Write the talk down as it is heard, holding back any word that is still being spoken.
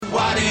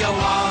you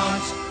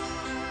want?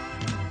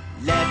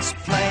 Let's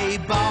play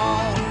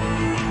ball.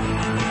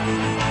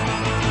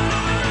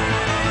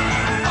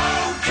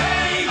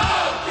 Okay,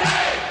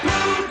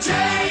 Blue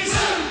Jays,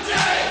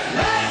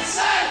 let's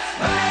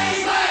play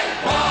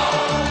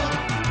ball.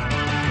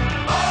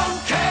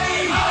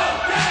 Okay,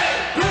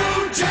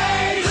 Blue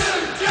Jays,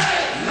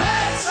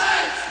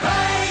 let's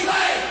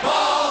play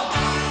ball.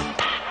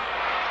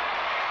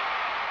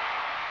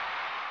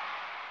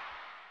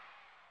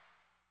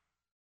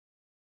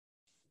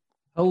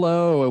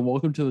 Hello, and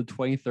welcome to the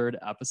 23rd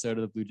episode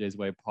of the Blue Jays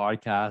Way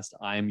podcast.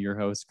 I am your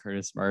host,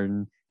 Curtis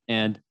Martin,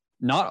 and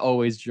not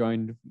always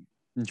joining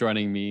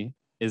me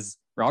is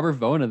Robert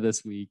Vona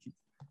this week.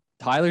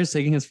 Tyler's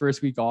taking his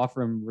first week off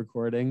from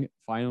recording.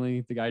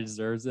 Finally, the guy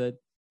deserves it.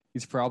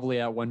 He's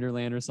probably at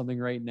Wonderland or something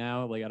right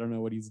now. I don't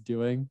know what he's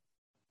doing.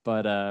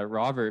 But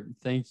Robert,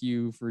 thank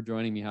you for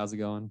joining me. How's it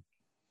going?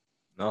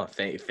 No,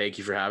 thank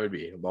you for having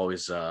me. I'm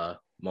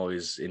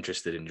always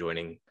interested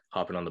in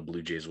hopping on the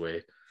Blue Jays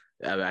Way.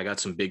 I got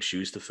some big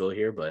shoes to fill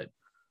here, but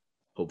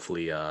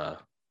hopefully I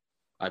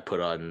put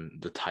on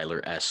the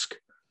Tyler-esque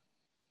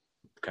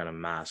kind of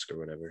mask or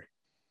whatever.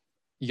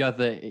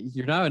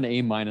 You're now an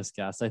A-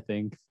 guest, I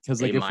think,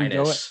 because if we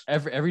go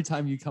every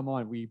time you come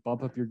on, we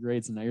bump up your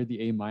grades, and now you're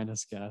the A-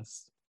 guest.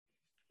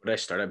 What did I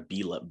start at?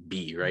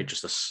 B, right?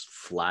 Just a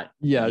flat.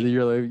 Yeah, B.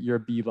 you're a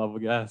B level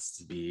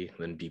guest. B,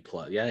 then B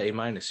plus. Yeah, A-.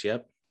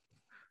 Yep.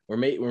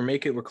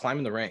 We're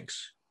climbing the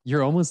ranks.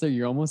 You're almost there.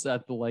 You're almost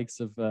at the likes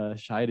of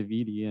Shai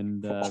Davidi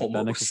and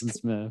Ben Nicholson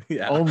Smith.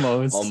 Yeah,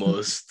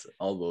 almost.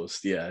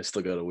 Yeah, I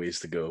still got a ways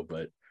to go,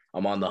 but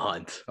I'm on the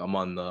hunt. I'm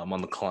on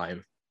the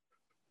climb.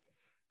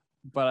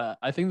 But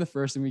I think the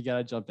first thing we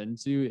gotta jump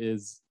into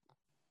is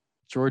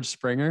George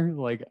Springer.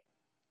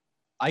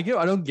 I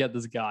don't get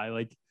this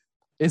guy.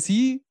 Is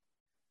he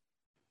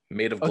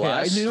made of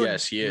glass?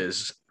 Yes, he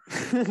is.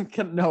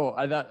 No,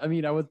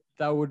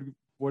 that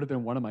would have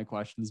been one of my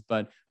questions,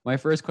 but my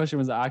first question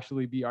was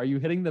actually are you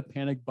hitting the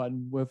panic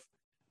button with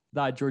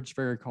that George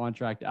Springer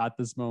contract at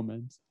this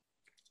moment?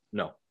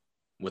 No.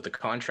 With the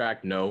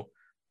contract, no.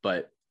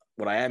 But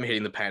what I am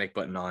hitting the panic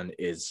button on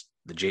is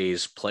the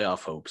Jays'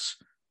 playoff hopes,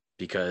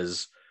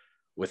 because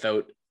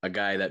without a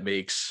guy that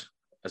makes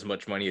as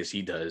much money as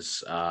he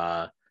does,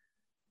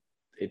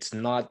 it's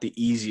not the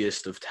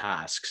easiest of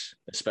tasks,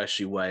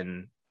 especially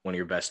when one of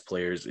your best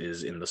players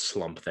is in the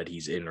slump that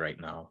he's in right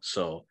now.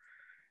 So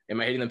am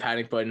I hitting the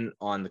panic button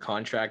on the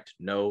contract?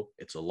 No,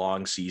 it's a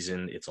long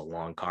season. It's a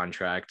long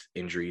contract.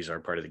 Injuries are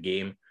part of the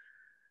game.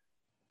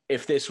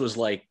 If this was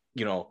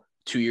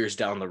 2 years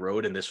down the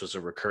road and this was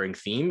a recurring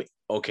theme,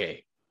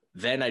 okay,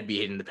 then I'd be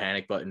hitting the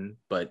panic button.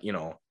 But,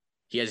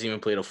 he hasn't even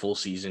played a full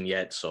season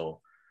yet.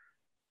 So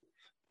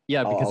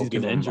yeah, because he's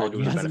been injured.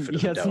 He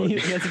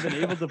hasn't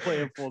been able to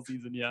play a full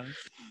season yet.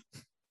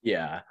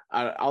 Yeah,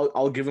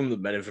 I'll give him the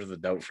benefit of the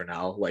doubt for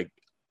now.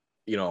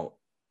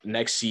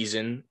 Next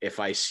season, if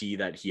I see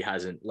that he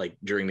hasn't,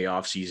 during the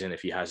off season,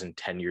 if he hasn't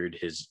tenured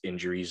his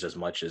injuries as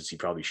much as he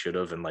probably should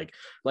have, and like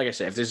I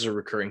said, if this is a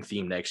recurring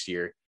theme next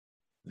year,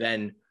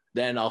 then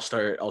I'll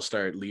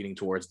start leaning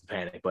towards the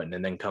panic button.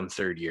 And then come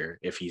third year,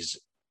 if he's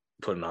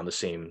putting on the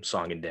same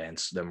song and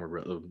dance, then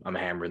I'm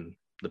hammering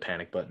the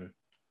panic button.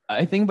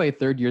 I think by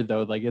third year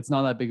though, it's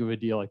not that big of a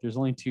deal. There's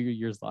only 2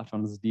 years left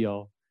on this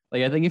deal.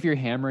 I think if you're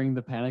hammering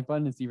the panic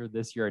button, it's either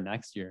this year or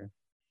next year.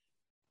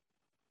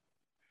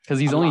 Because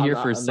he's only here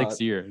for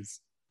 6 years.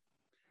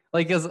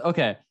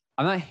 Okay,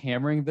 I'm not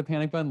hammering the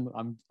panic button.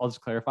 I'll just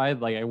clarify.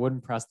 I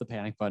wouldn't press the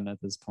panic button at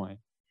this point.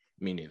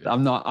 Me neither.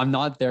 I'm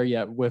not there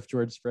yet with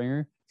George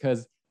Springer,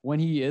 because when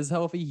he is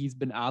healthy, he's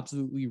been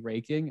absolutely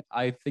raking.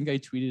 I think I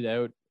tweeted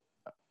out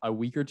a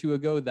week or two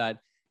ago that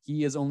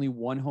he is only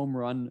one home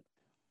run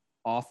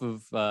off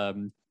of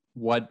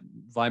what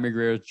Vladimir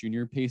Guerrero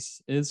Jr.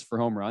 pace is for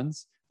home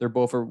runs. They're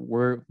both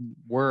were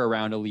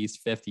around at least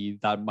 50.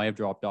 That might have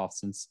dropped off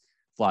since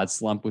Vlad's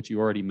slump, which you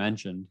already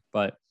mentioned.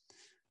 But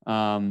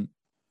I'm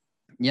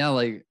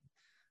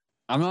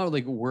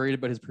not worried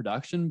about his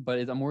production, but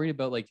I'm worried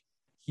about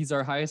he's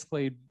our highest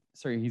paid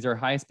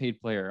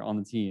player on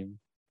the team,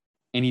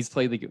 and he's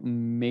played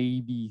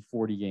maybe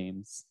 40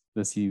 games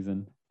this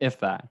season, if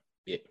that.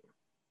 Yeah.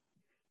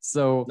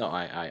 So no,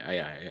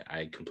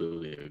 I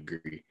completely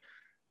agree,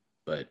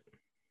 but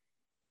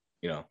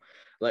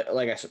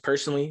like I said,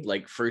 personally,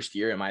 first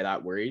year, am I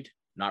that worried?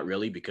 Not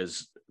really,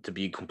 because to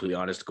be completely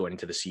honest, going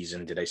into the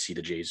season, did I see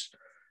the Jays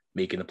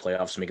making the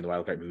playoffs, making the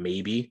wild card?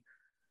 Maybe.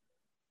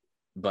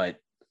 But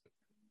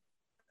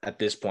at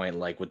this point,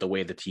 with the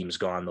way the team's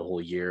gone the whole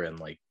year and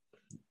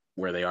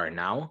where they are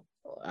now,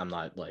 I'm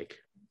not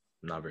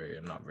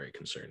very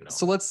concerned now.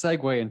 So let's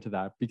segue into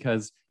that,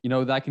 because we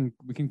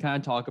can kind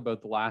of talk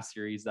about the last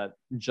series that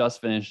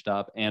just finished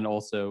up, and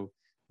also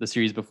the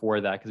series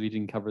before that, because we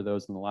didn't cover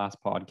those in the last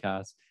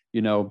podcast.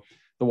 The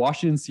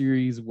Washington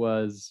series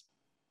was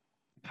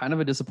kind of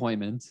a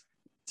disappointment,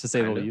 to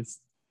say the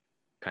least.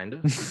 Kind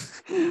of.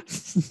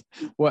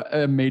 What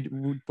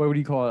would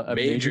you call it? A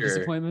major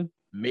disappointment?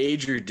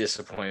 Major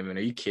disappointment.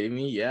 Are you kidding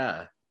me?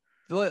 Yeah.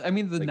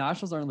 The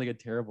Nationals aren't a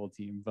terrible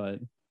team, but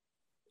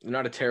They're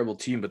not a terrible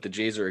team, but the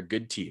Jays are a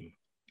good team,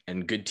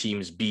 and good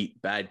teams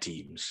beat bad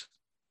teams.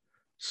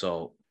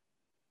 So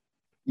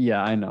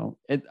Yeah, I know.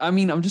 I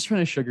mean, I'm just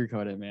trying to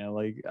sugarcoat it, man.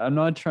 Like, I'm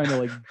not trying to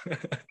like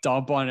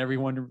dump on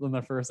everyone in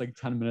the first like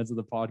 10 minutes of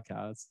the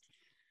podcast.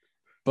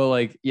 But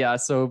like, yeah,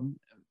 so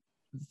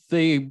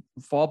they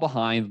fall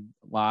behind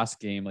last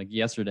game, like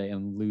yesterday,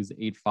 and lose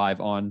 8-5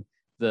 on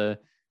the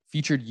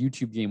featured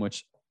YouTube game,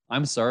 which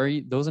I'm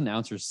sorry, those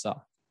announcers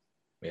suck.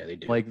 yeah, they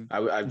do. Like,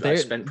 I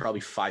spent probably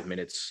 5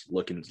 minutes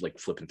looking, like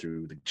flipping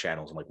through the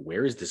channels. I'm like,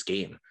 where is this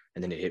game?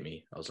 And then it hit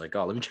me. I was like,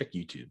 oh, let me check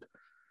YouTube.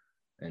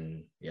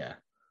 And yeah.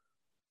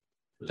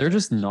 they're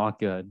just not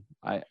good.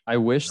 I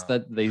wish No.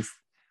 that they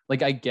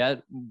like, I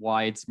get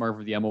why it's smart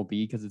for the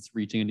MLB because it's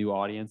reaching a new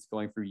audience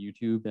going through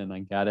YouTube, and I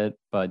get it,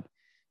 but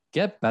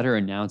get better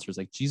announcers.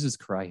 Like, Jesus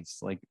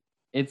Christ, like,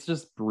 it's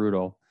just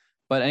brutal.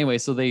 But anyway,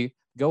 so they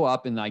go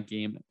up in that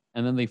game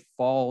and then they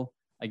fall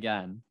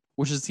again,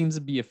 which just seems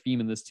to be a theme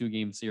in this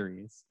 2-game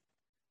series.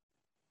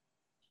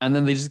 And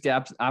then they just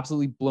get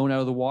absolutely blown out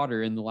of the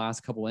water in the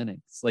last couple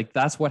innings. Like,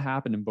 that's what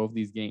happened in both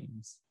these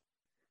games.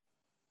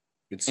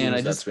 It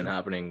seems that's been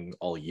happening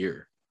all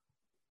year.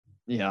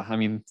 Yeah, I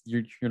mean,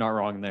 you're not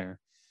wrong there.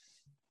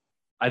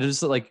 I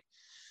just like,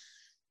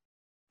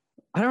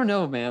 I don't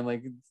know, man.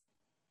 Like,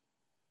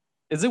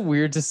 is it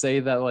weird to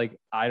say that like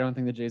I don't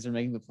think the Jays are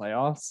making the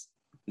playoffs?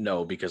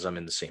 No, because I'm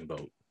in the same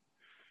boat.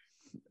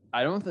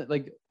 I don't think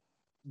like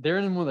they're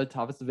in one of the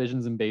toughest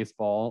divisions in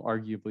baseball,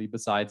 arguably,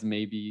 besides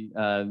maybe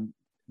the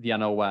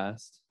NL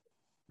West.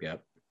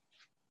 Yep.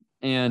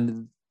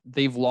 And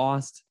they've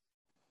lost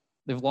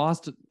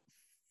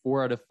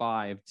 4 out of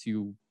 5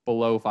 to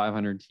below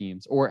 500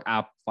 teams or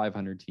at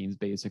 500 teams,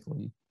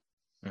 basically.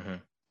 Mm-hmm.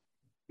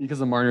 Because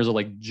the Mariners are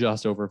like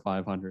just over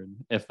 500,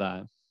 if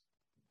that.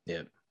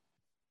 Yep.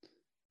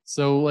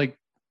 So like,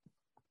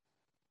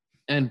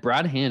 and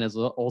Brad Hand has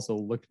also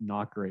looked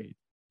not great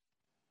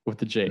with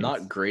the Jays.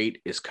 Not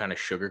great is kind of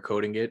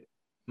sugarcoating it,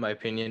 in my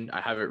opinion.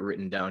 I have it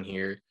written down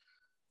here.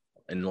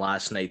 In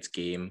last night's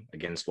game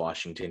against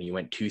Washington, he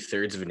went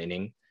 2/3 of an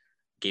inning,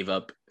 gave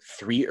up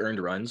 3 earned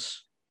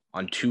runs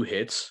on 2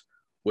 hits,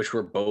 which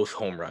were both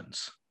home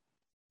runs.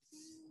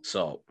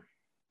 So,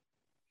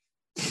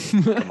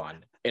 come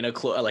on. In a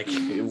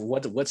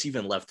what's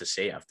even left to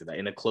say after that?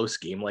 In a close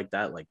game like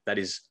that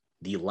is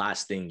the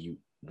last thing you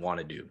want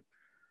to do.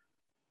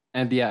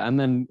 And yeah, and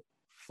then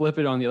flip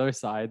it on the other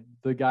side.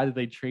 The guy that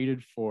they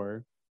traded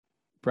for,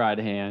 Brad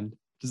Hand,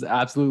 just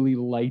absolutely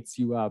lights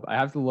you up. I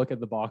have to look at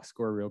the box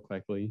score real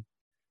quickly,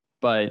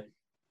 but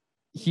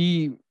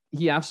he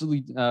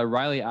absolutely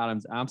Riley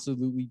Adams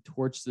absolutely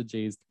torched the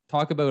Jays.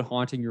 Talk about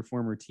haunting your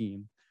former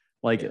team.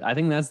 Like, I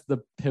think that's the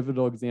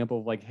pivotal example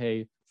of like,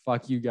 hey,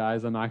 fuck you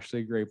guys, I'm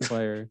actually a great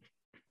player.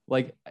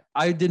 Like,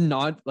 I did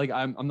not like.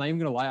 I'm not even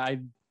gonna lie. I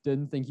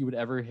didn't think he would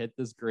ever hit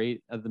this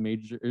great at the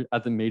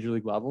major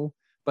league level.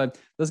 But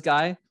this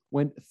guy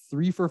went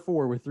 3 for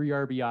 4 with 3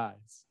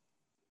 RBIs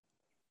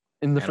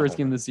in the first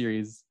game of the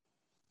series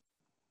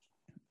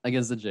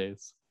against the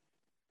Jays.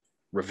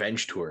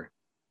 Revenge tour.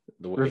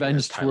 The way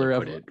Revenge tour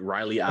put it.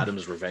 Riley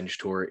Adams' revenge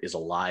tour is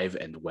alive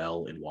and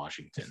well in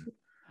Washington.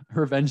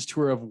 Revenge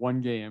tour of 1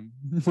 game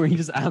where he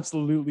just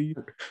absolutely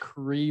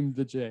creamed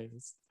the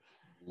Jays.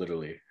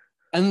 Literally.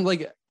 And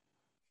like,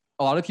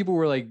 a lot of people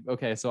were like,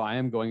 okay, so I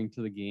am going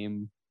to the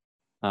game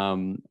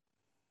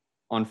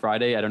on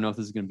Friday. I don't know if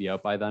this is going to be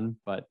out by then,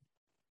 but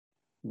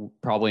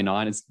probably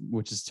not,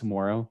 which is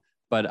tomorrow.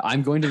 But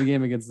I'm going to the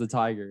game against the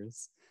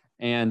Tigers.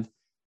 And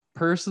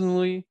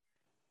personally,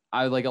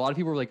 I like, a lot of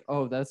people were like,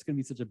 oh, that's going to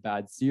be such a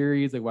bad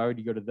series. Like, why would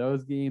you go to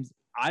those games?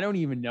 I don't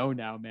even know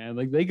now, man.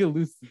 Like, they could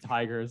lose to the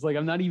Tigers. Like,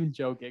 I'm not even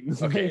joking.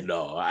 Okay,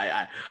 no,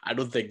 I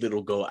don't think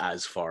it'll go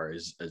as far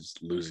as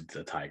losing to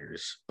the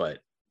Tigers, but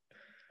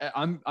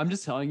I'm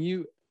just telling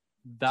you,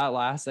 that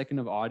last second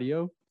of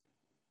audio,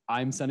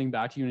 I'm sending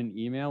back to you in an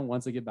email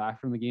once I get back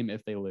from the game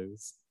if they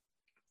lose.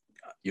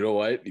 You know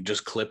what? You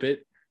just clip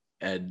it,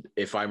 and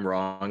if I'm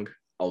wrong,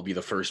 I'll be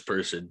the first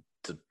person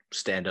to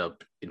stand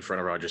up in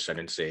front of Roger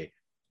Center and say,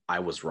 I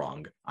was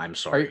wrong. I'm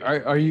sorry.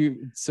 Are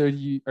you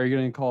going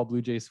to call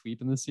Blue Jay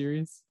sweep in this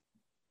series?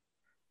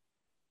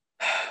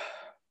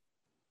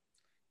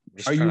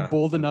 Are you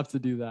bold enough to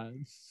do that?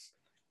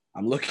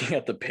 I'm looking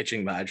at the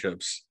pitching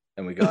matchups,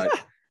 and we got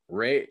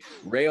Ray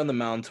on the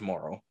mound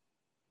tomorrow.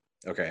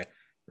 Okay.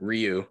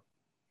 Ryu,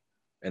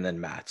 and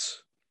then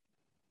Mats.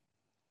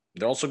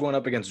 They're also going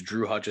up against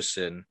Drew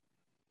Hutchison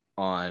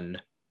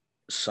on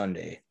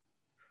Sunday.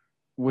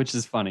 Which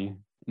is funny, in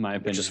my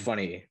opinion. Which is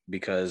funny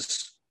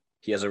because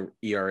he has an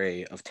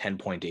ERA of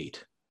 10.8.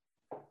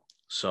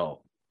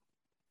 So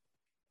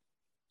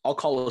I'll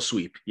call a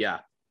sweep. Yeah.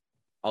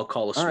 I'll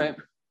call a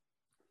sweep.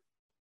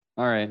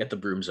 All right. Get the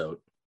brooms out.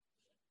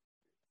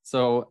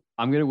 So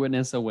I'm going to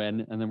witness a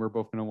win, and then we're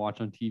both going to watch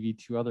on TV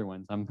 2 other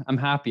ones. I'm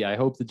happy. I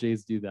hope the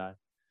Jays do that.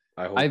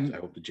 I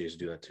hope the Jays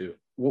do that too.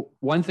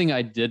 One thing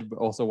I did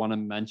also want to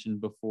mention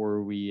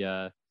before we,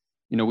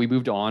 we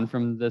moved on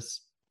from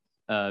this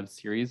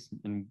series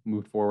and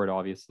moved forward,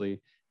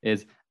 obviously,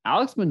 is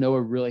Alex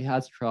Manoah really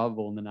has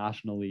trouble in the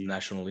National League.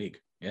 National League.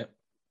 Yep.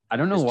 I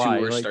don't know His why.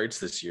 two worst Like, starts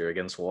this year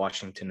against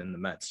Washington and the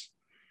Mets.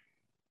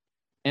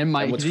 and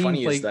And what's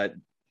funny is that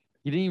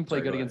he didn't even play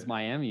Sorry, good go against ahead.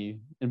 Miami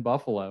in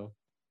Buffalo.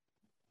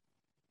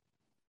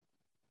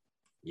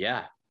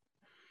 yeah,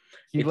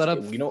 He let up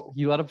you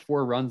know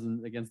 4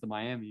 runs against the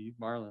Miami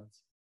Marlins.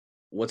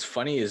 what's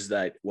funny is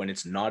that when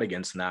it's not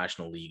against the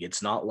National League,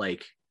 it's not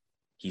like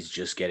he's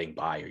just getting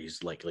by or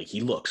he's like he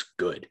looks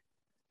good.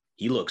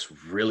 He looks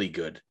really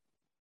good.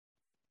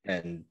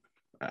 And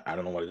I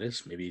don't know what it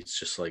is. Maybe it's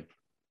just like,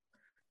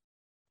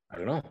 I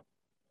don't know.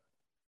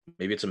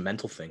 Maybe it's a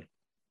mental thing.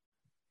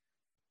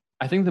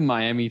 I think the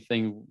Miami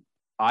thing,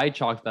 I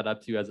chalked that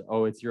up to as,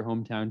 oh, it's your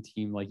hometown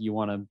team. Like, you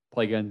want to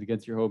play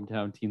against your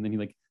hometown team. Then he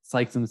like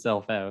psychs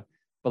himself out.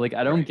 But like,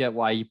 I don't Right. get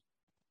why he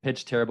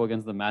pitched terrible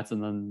against the Mets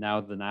and then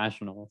now the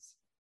Nationals.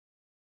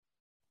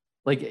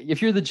 Like,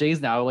 if you're the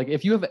Jays now, like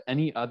if you have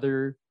any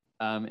other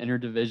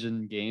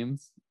interdivision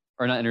games,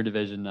 or not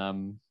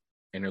interdivision,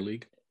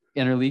 Interleague.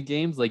 interleague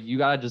games, like you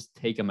gotta just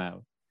take them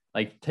out.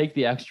 Like, take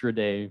the extra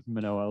day,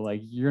 Manoa.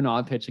 Like, you're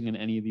not pitching in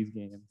any of these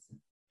games.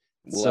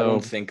 Well, I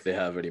don't think they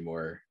have any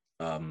more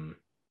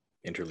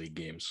interleague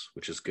games,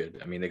 which is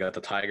good. I mean, they got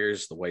the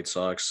Tigers, the White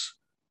Sox,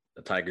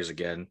 the Tigers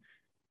again,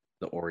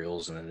 the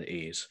Orioles, and then the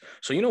A's.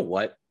 So you know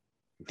what?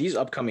 These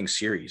upcoming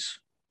series,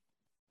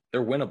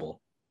 they're winnable.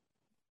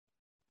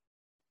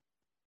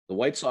 The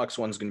White Sox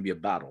one's going to be a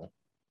battle,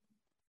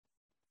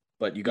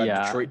 but you got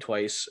Yeah. Detroit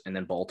twice and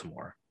then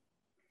Baltimore.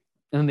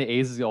 And the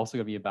A's is also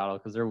gonna be a battle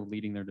because they're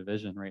leading their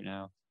division right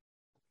now.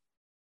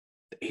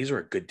 The A's are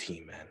a good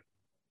team, man.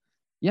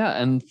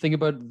 Yeah, and think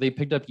about, they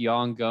picked up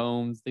Young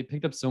Gomes. They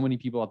picked up so many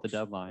people at the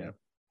deadline. Yeah.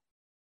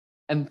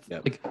 And Yeah.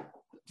 like,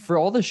 for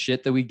all the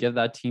shit that we give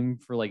that team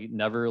for like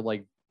never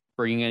like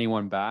bringing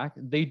anyone back,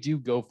 they do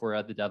go for it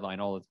at the deadline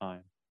all the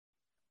time.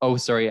 Oh,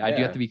 sorry, I do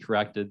have Yeah. to be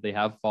corrected. They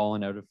have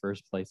fallen out of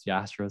first place. The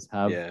Astros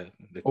have, Yeah,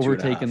 the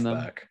overtaken 2.5 them.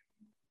 back.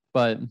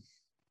 but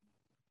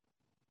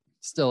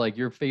still, like,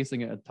 you're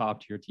facing a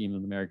top tier team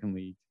in the American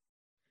League.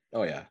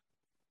 Oh yeah,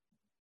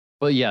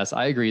 But yes,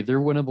 I agree. They're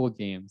winnable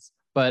games.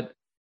 But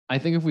I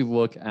think if we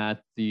look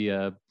at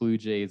the Blue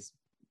Jays,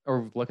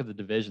 or look at the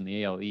division,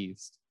 the AL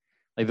East,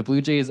 like the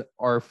Blue Jays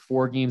are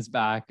 4 games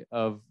back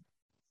of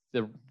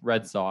the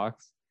Red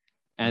Sox,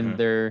 and Mhm.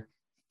 they're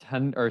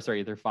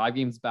 5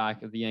 games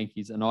back of the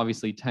Yankees, and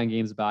obviously 10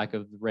 games back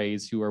of the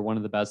Rays, who are one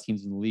of the best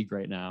teams in the league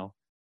right now.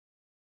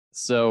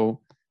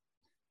 So,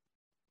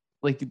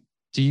 like,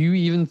 do you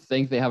even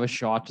think they have a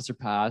shot to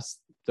surpass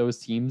those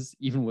teams,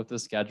 even with the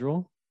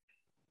schedule?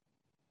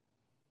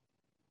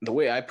 The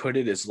way I put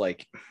it is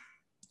like,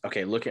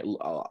 okay, I'm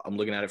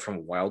looking at it from a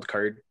wild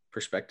card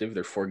perspective.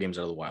 They're 4 games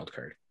out of the wild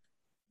card.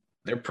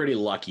 They're pretty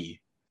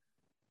lucky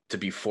to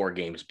be 4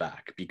 games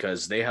back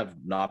because they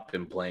have not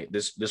been playing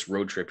this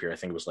road trip here. I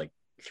think it was like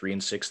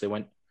 3-6 they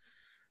went,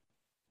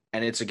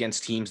 and it's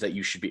against teams that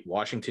you should beat.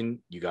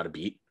 Washington, you got to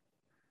beat.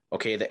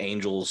 Okay, the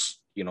Angels,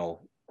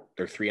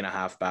 they're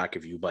 3.5 back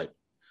of you, but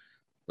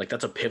like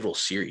that's a pivotal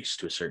series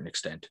to a certain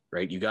extent,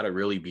 right? You got to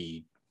really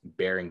be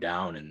bearing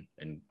down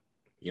and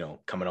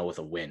coming out with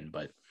a win.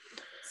 But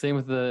Same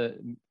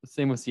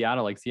with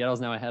Seattle. Like, Seattle's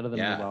now ahead of them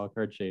in Yeah. the wild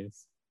card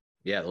chase.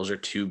 yeah, those are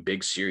 2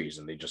 big series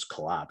and they just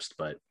collapsed.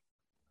 But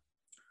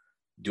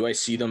do I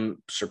see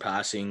them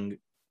surpassing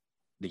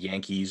the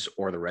Yankees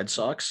or the Red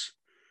Sox?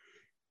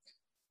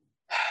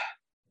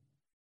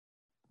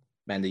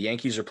 Man, the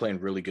Yankees are playing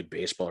really good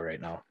baseball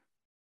right now.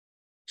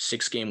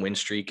 6-game win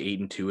streak,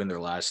 8-2 in their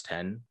last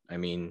 10. I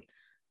mean,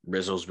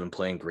 Rizzo's been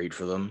playing great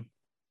for them.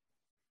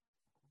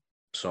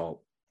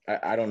 So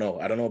I don't know.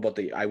 I don't know about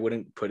I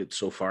wouldn't put it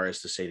so far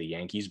as to say the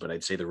Yankees, but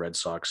I'd say the Red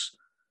Sox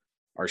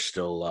are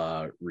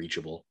still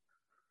reachable.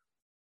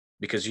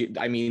 Because,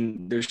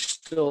 there's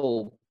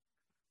still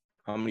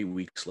how many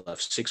weeks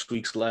left? 6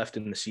 weeks left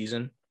in the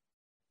season.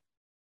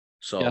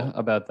 So, Yeah,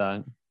 about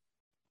that.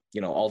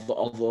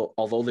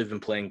 although they've been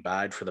playing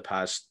bad for the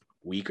past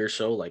week or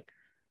so, like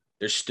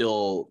there's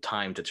still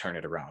time to turn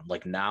it around.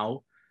 Like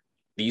now,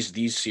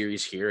 these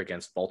series here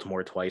against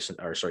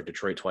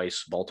Detroit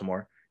twice,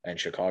 Baltimore and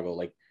Chicago,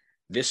 like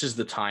this is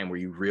the time where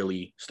you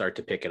really start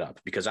to pick it up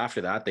because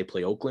after that they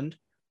play Oakland,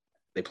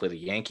 they play the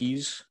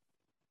Yankees,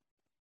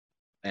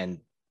 and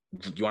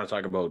you want to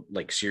talk about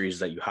like series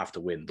that you have to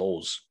win.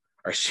 Those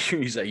are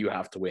series that you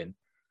have to win.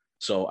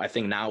 So I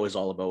think now is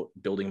all about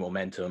building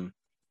momentum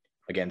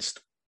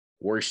against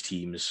worse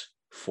teams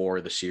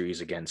for the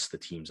series against the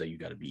teams that you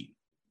got to beat.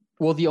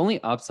 Well, the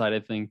only upside, I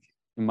think,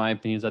 in my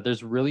opinion, is that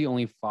there's really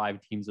only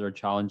 5 teams that are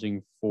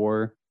challenging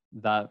for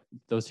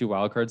those 2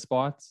 wildcard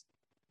spots.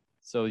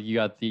 So you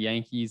got the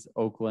Yankees,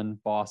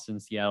 Oakland, Boston,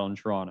 Seattle, and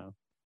Toronto.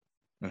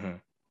 Mm-hmm.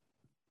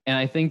 And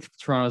I think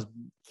Toronto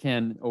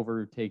can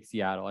overtake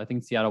Seattle. I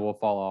think Seattle will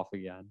fall off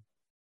again.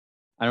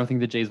 I don't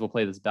think the Jays will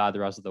play this bad the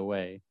rest of the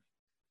way.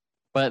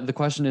 But the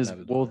question is,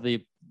 will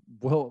the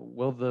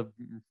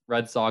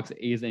Red Sox,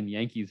 A's, and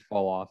Yankees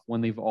fall off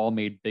when they've all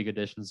made big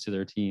additions to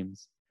their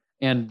teams?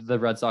 And the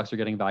Red Sox are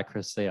getting back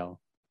Chris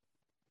Sale.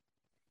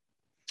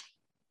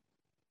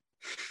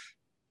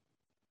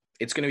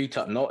 It's going to be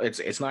tough. No,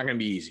 it's not going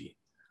to be easy.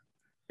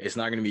 It's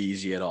not going to be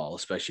easy at all,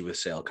 especially with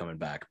Sale coming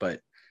back.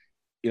 But,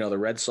 the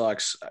Red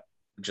Sox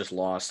just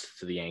lost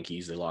to the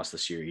Yankees. They lost the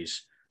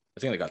series. I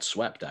think they got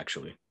swept,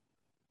 actually.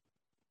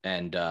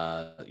 And,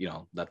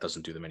 that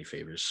doesn't do them any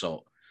favors.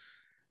 So,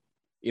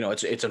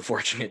 it's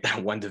unfortunate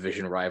that one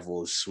division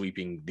rival is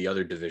sweeping the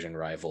other division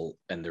rival,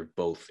 and they're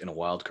both in a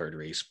wild card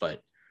race.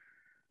 But,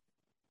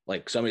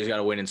 somebody's got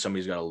to win and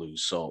somebody's got to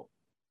lose. So,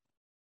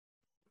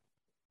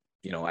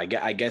 I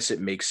guess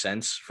it makes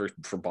sense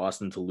for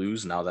Boston to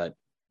lose now that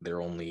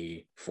they're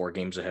only 4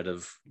 games ahead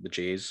of the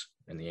Jays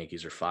and the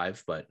Yankees are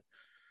 5. But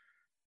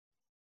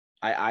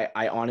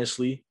I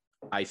honestly,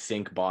 I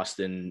think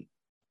Boston,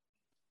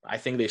 I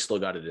think they still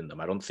got it in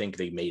them. I don't think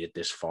they made it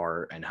this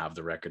far and have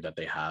the record that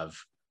they have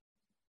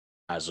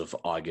as of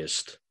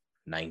August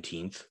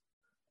 19th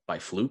by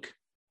fluke.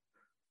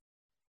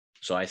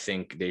 So I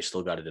think they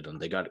still got it in them.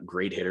 They got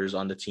great hitters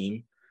on the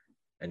team,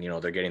 and,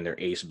 they're getting their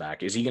ace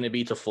back. Is he going to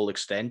be to full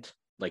extent,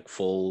 like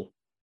full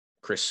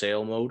Chris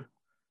Sale mode?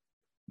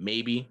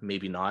 Maybe,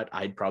 maybe not.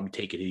 I'd probably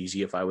take it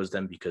easy if I was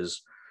them,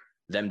 because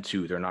them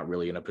too, they're not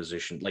really in a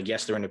position.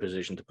 Yes, they're in a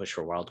position to push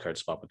for a wild card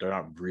spot, but they're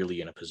not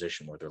really in a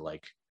position where they're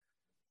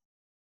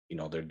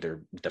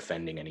they're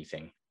defending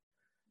anything.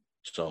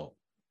 So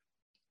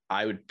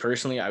I would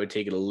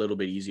take it a little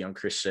bit easy on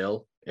Chris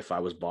Sale if I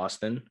was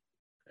Boston,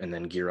 and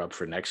then gear up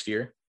for next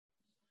year.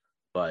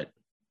 But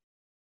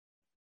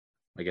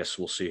I guess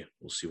we'll see.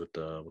 We'll see what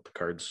the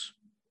cards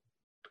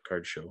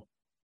show.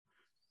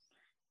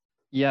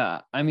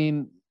 Yeah, I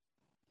mean,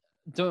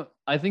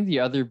 I think the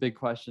other big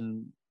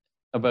question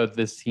about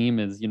this team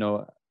is,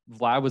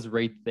 Vlad was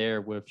right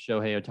there with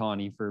Shohei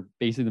Ohtani for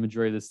basically the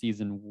majority of the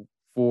season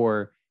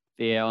for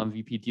the AL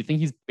MVP. Do you think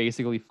he's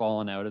basically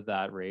fallen out of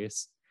that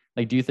race?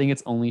 Do you think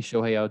it's only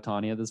Shohei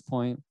Ohtani at this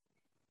point?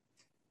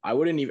 I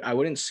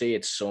wouldn't say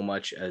it's so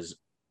much as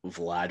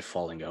Vlad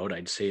falling out.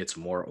 I'd say it's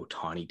more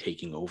Ohtani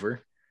taking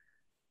over,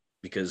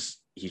 because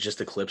he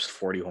just eclipsed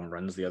 40 home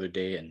runs the other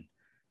day, and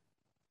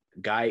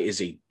guy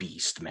is a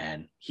beast,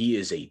 man. He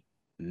is a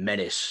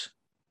menace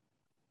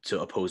to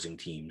opposing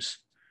teams.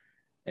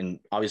 And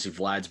obviously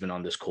Vlad's been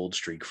on this cold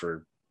streak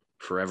for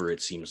forever,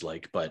 it seems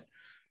like, but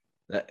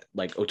that,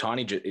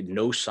 Ohtani,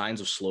 no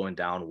signs of slowing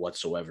down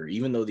whatsoever.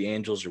 Even though the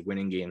Angels are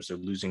winning games, they're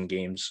losing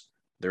games.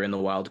 They're in the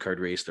wild card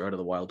race. They're out of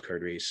the wild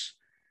card race.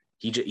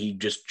 He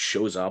just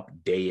shows up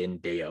day in,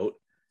 day out,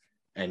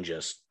 and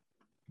just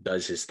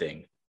does his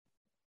thing.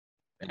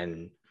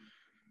 And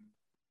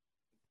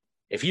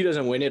if he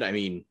doesn't win it, I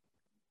mean,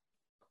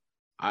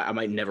 I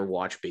might never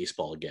watch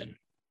baseball again.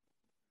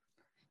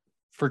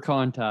 For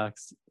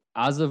context,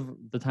 as of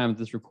the time of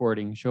this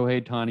recording,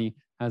 Shohei Ohtani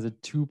has a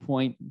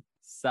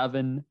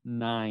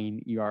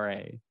 2.79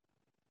 ERA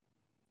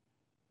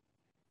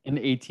in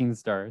 18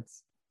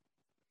 starts.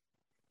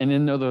 And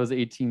in those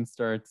 18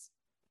 starts,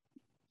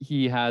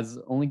 he has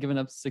only given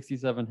up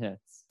 67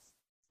 hits,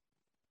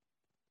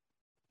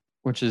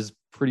 which is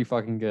pretty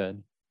fucking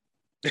good.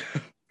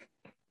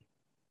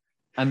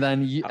 And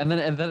then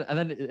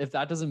if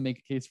that doesn't make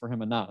a case for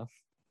him enough,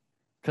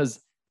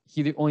 because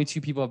the only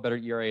 2 people have better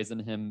ERAs than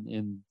him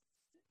in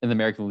the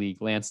American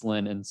League, Lance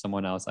Lynn and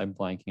someone else I'm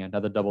blanking. I'd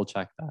have to double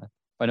check that.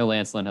 But I know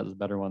Lance Lynn has a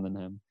better one than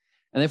him.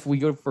 And if we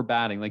go for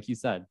batting, like you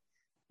said,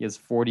 he has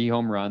 40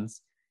 home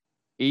runs,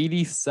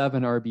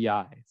 87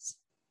 RBIs.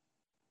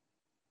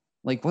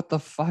 What the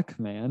fuck,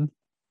 man?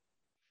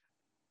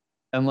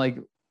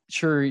 And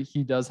sure,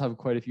 he does have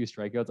quite a few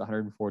strikeouts,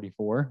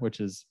 144,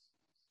 which is,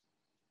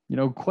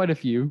 quite a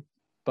few,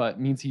 but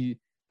means he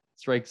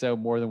strikes out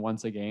more than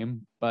once a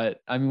game. But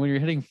I mean, when you're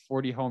hitting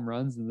 40 home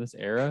runs in this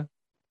era,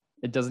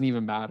 it doesn't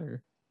even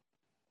matter.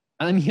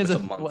 And then he has a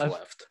month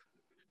left.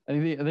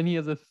 And then he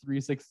has a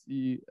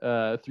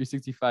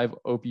 365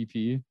 OPP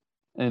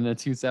and a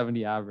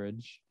 270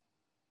 average.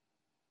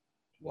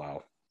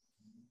 Wow.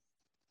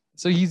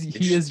 So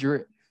he's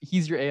your AL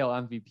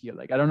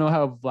MVP. I don't know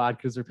how Vlad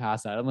could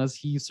surpass that unless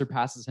he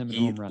surpasses him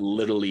in home run. He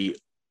literally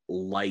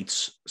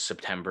lights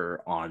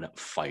September on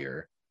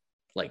fire.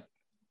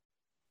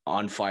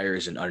 On fire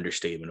is an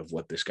understatement of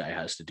what this guy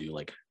has to do.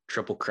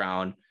 Triple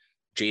crown.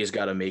 Jay's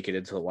got to make it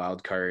into the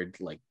wild card.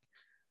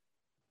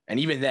 And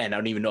even then, I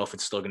don't even know if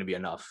it's still going to be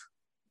enough.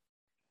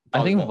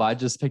 I think Vlad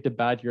just picked a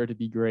bad year to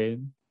be great.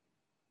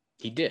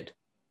 He did.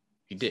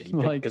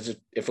 Because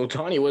if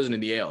Ohtani wasn't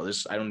in the AL,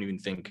 I don't even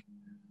think,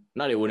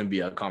 it wouldn't be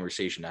a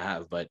conversation to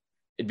have, but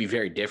it'd be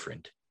very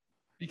different.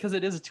 Because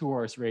it is a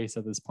 2-horse race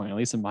at this point, at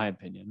least in my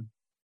opinion.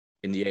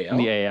 In the AL?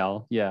 In the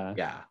AL, yeah.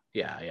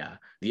 Yeah.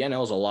 The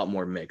NL is a lot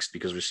more mixed,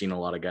 because we're seeing a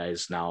lot of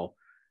guys now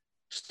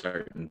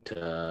starting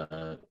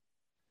to,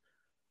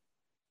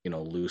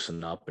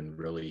 loosen up and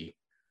really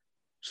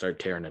start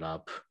tearing it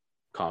up.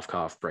 Cough,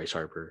 cough, Bryce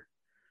Harper.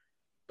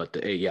 But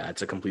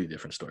it's a completely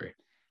different story.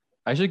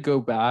 I should go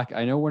back.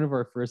 I know one of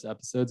our first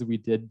episodes, we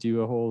did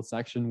do a whole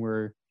section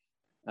where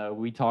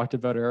we talked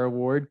about our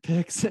award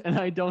picks, and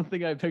I don't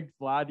think I picked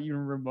Vlad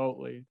even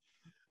remotely.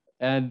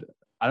 And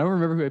I don't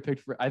remember who I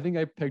picked for. I think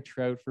I picked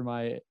Trout for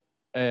my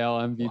AL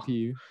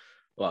MVP.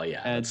 Well,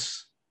 yeah. And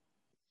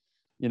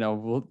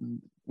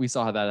we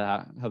saw how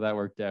that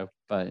worked out.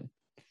 But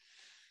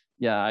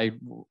Yeah,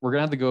 we're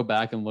gonna have to go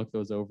back and look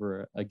those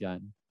over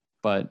again.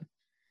 But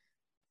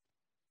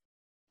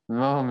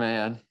oh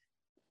man,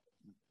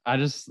 I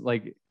just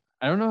like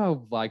I don't know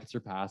how Vlad could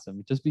surpass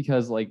him just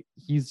because like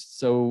he's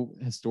so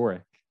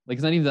historic. Like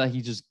it's not even that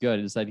he's just good;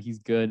 it's that he's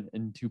good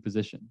in two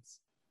positions.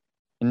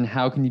 And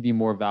how can you be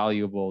more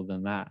valuable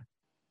than that?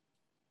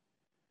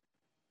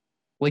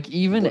 Like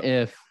even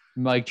if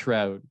Mike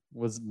Trout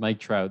was Mike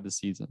Trout this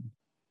season,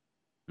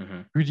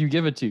 who do you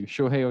give it to?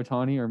 Shohei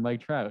Ohtani or Mike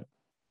Trout?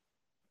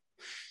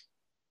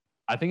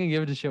 I think I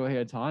give it to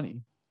Shohei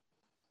Ohtani.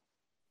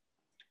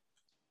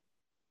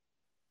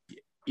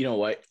 You know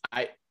what?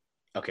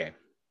 Okay.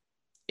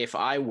 If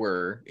I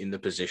were in the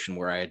position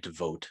where I had to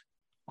vote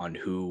on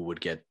who would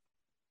get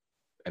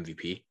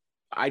MVP,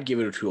 I'd give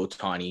it to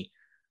Ohtani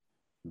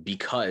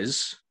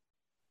because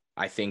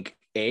I think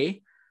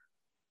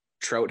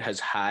Trout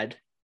has had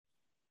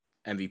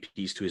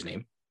MVPs to his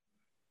name,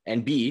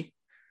 and B,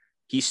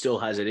 he still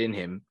has it in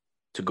him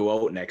to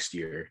go out next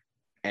year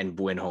and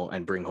bring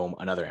home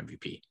another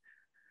MVP.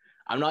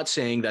 I'm not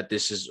saying that that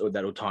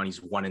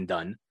Ohtani's one and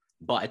done,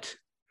 but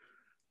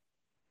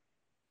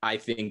I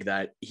think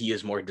that he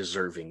is more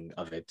deserving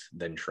of it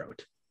than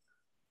Trout.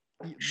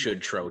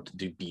 Should Trout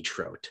be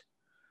Trout?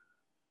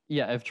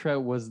 Yeah, if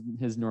Trout was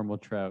his normal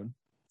Trout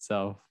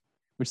self,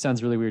 which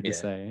sounds really weird to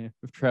say.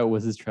 If Trout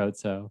was his Trout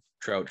self.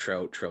 Trout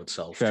self.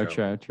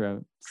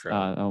 Trout.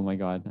 Oh my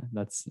God.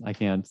 I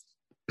can't.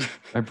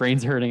 My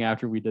brain's hurting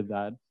after we did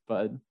that.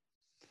 But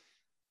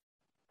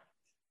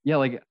yeah,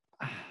 like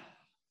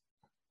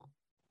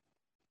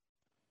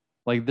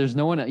there's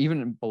no one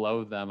even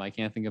below them. I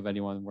can't think of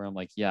anyone where I'm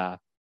like, yeah,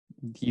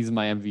 he's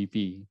my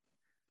MVP.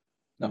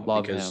 No,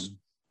 love because him.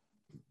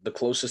 The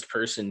closest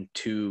person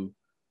to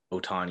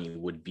Ohtani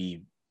would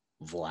be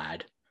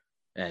Vlad.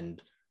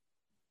 And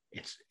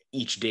it's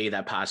each day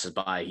that passes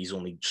by, he's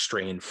only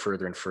straying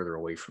further and further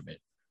away from it.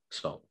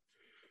 So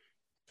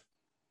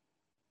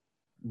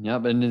yeah,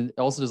 but it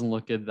also doesn't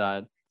look good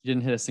that he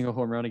didn't hit a single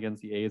home run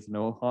against the A's.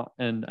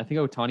 And I think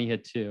Ohtani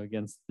hit 2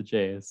 against the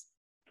Jays.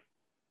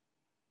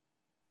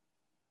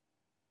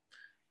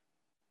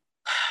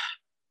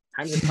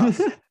 Times are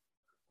tough.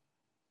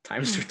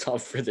 Times are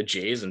tough for the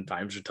Jays and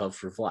times are tough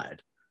for Vlad.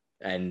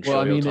 And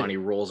Shohei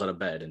Ohtani rolls out of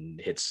bed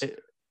and hits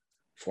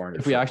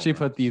 400. If we actually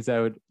put these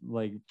out,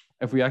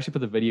 if we actually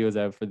put the videos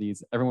out for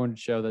these, everyone would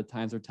show that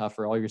times are tough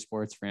for all your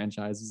sports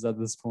franchises at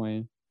this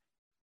point.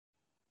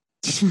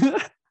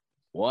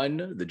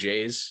 One, the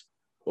Jays.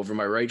 Over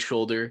my right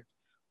shoulder,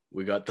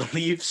 we got the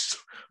Leafs.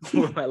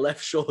 Over my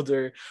left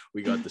shoulder,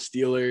 we got the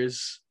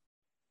Steelers.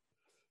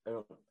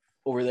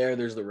 Over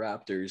there's the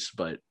Raptors,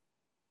 but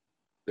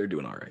they're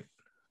doing all right.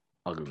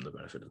 I'll give them the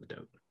benefit of the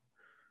doubt.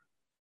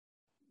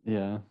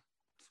 Yeah.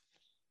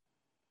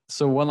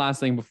 So one last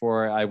thing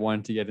before I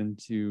wanted to get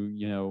into,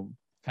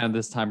 kind of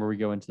this time where we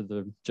go into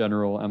the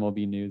general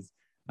MLB news.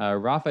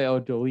 Rafael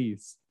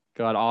Dolis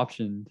got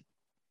optioned.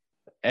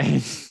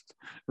 And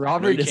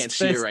Robert you can't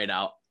see it right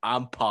now.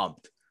 I'm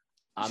pumped.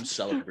 I'm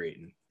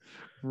celebrating.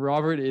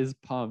 Robert is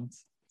pumped.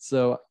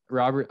 So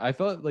Robert, I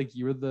felt like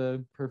you were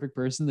the perfect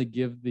person to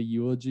give the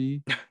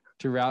eulogy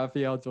to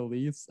Rafael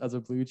Dolis as a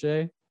Blue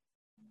Jay.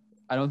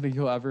 I don't think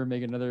he'll ever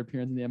make another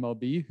appearance in the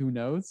MLB. Who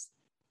knows?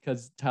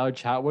 Because Tyler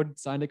Chatwood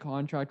signed a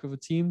contract with a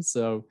team.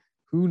 So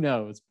who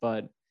knows?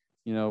 But,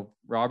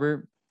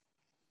 Robert,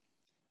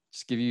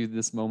 just give you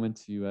this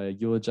moment to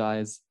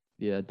eulogize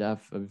the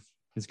death of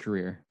his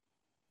career.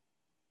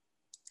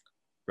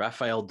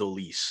 Rafael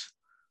Dolis.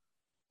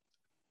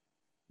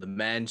 The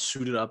man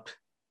suited up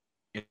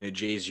in a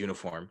Jays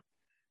uniform,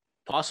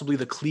 possibly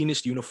the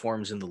cleanest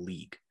uniforms in the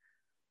league,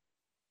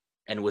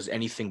 and was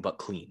anything but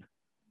clean.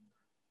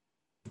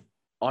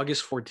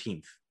 August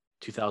 14th,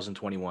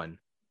 2021,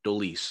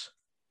 Dolis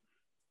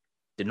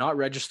did not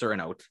register an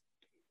out,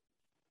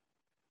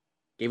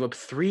 gave up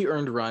 3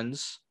 earned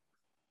runs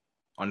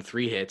on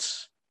 3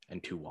 hits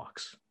and 2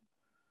 walks.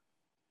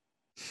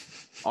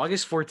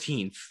 August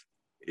 14th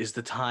is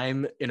the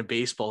time in a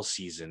baseball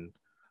season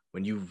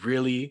when you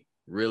really,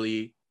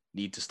 really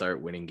need to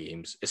start winning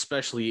games,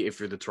 especially if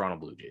you're the Toronto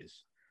Blue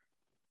Jays.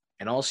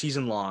 And all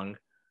season long,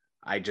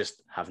 I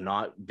just have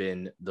not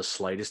been the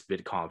slightest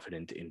bit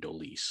confident in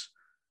Dolis.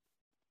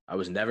 I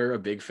was never a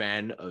big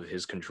fan of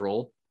his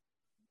control.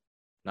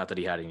 Not that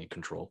he had any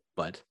control,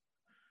 but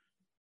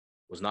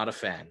was not a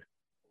fan.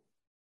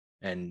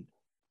 And,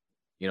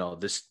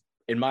 this,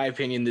 in my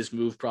opinion, this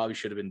move probably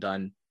should have been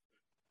done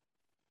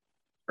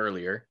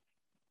earlier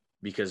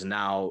because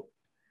now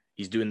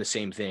he's doing the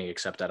same thing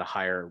except at a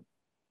higher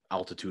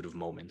altitude of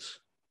moments.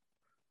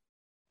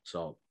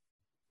 So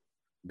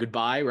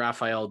goodbye,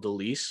 Rafael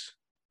Dolis.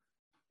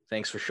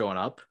 Thanks for showing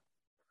up.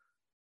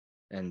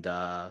 And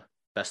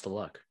best of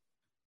luck.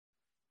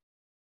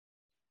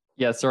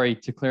 Yeah, sorry,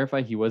 to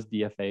clarify, he was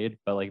DFA'd,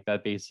 but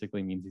that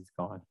basically means he's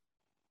gone.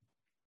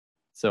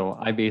 So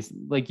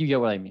you get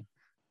what I mean.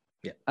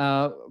 Yeah.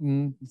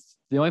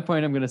 The only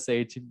point I'm going to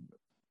say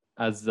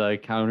as a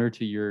counter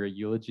to your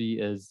eulogy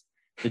is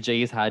the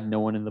Jays had no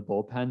one in the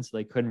bullpen, so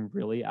they couldn't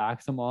really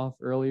axe him off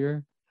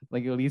earlier.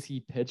 At least he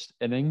pitched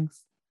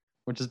innings.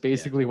 which is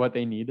basically what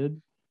they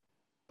needed.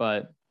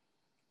 But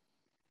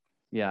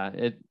yeah,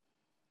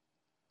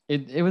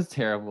 it was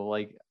terrible.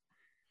 Like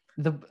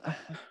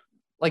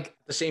At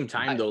the same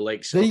time, though,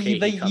 like they he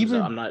comes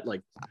even up. I'm not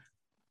like,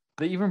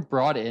 they even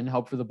brought in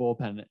help for the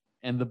bullpen,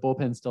 and the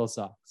bullpen still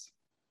sucks.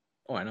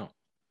 oh, I know.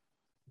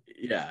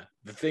 Yeah,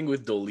 the thing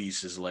with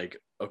Dolis is like,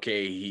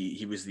 okay,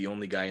 he was the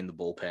only guy in the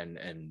bullpen,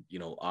 and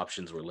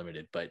options were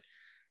limited. But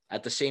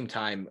at the same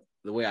time,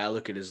 the way I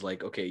look at it is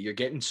like, okay, you're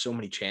getting so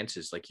many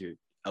chances, like you're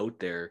out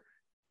there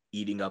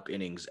eating up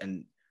innings,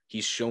 and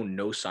he's shown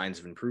no signs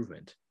of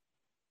improvement,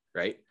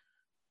 right?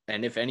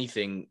 And if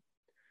anything,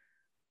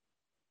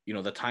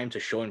 the time to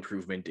show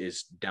improvement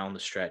is down the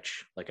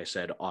stretch, like I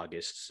said,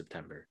 August,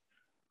 September.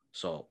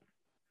 So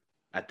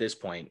at this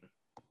point,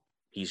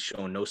 he's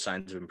shown no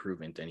signs of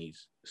improvement, and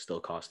he's still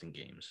costing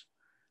games.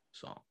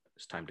 So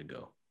it's time to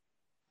go.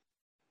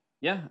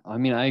 Yeah, I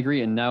mean, I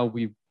agree. And now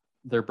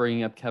they're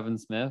bringing up Kevin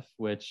Smith,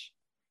 which,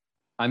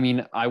 I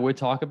mean, I would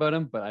talk about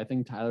him, but I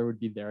think Tyler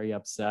would be very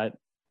upset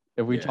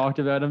if we talked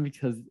about him,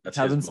 because That's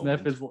Kevin his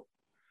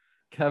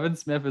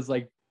Smith is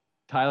like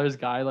Tyler's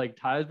guy. Like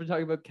Tyler's been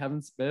talking about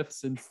Kevin Smith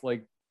since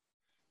like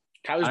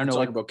Tyler's I don't been know, talking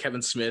like about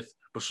Kevin Smith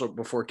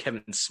before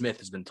Kevin Smith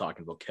has been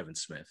talking about Kevin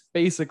Smith.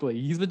 basically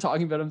he's been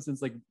talking about him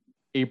since like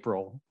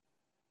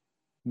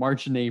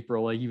March and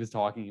April. Like he was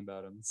talking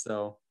about him.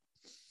 So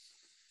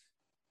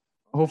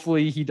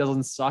hopefully he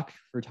doesn't suck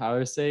for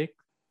Tyler's sake.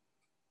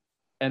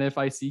 And if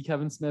I see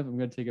Kevin Smith, I'm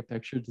going to take a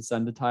picture to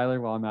send to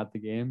Tyler while I'm at the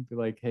game. Be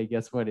like, hey,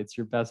 guess what? It's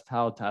your best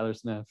pal, Tyler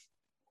Smith.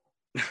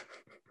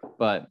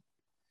 But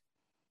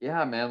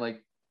yeah, man,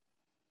 like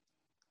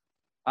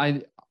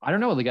I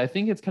don't know. Like I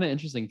think it's kind of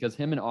interesting because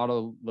him and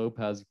Otto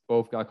Lopez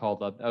both got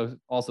called up. I was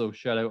also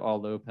shout out Otto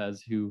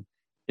Lopez, who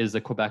is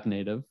a Quebec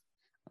native.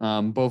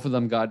 Both of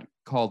them got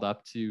called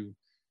up to,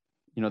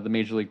 the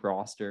major league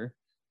roster,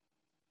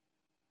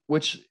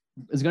 which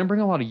is going to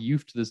bring a lot of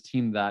youth to this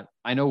team that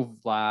I know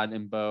Vlad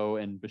and Bo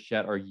and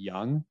Bichette are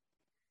young,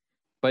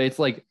 but it's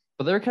like,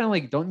 but they're kind of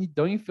like, don't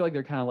you feel like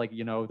they're kind of like,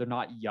 they're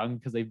not young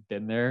because they've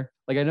been there.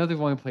 Like, I know they've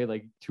only played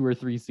like 2 or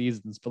 3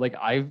 seasons, but like,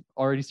 I've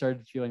already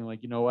started feeling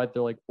like, you know what?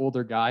 They're like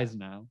older guys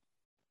now.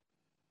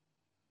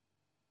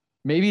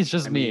 Maybe it's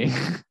just me.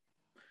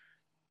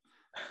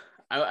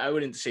 I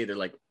wouldn't say they're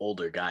like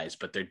older guys,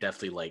 but they're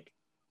definitely like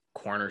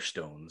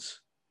cornerstones.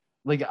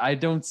 Like, I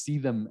don't see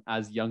them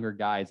as younger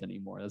guys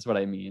anymore. That's what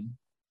I mean.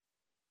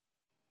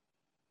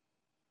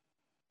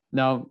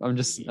 No, I'm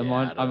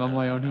on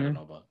my own here.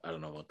 I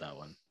don't know about that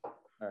one.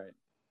 All right.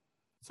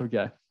 It's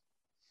okay.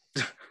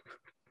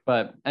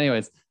 But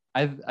anyways,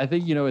 I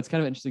think, it's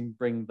kind of interesting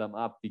bringing them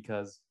up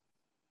because,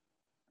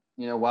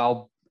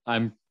 while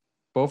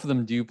both of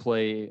them do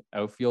play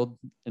outfield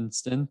in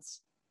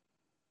stints,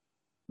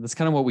 that's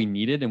kind of what we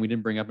needed. And we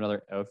didn't bring up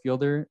another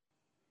outfielder.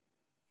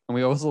 And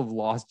we also have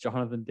lost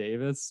Jonathan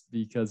Davis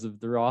because of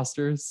the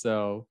roster.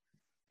 So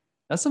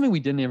that's something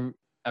we didn't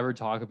ever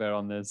talk about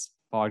on this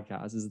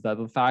podcast, is that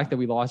the fact that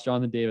we lost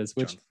Jonathan Davis,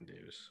 which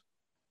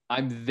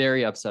I'm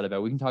very upset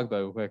about. We can talk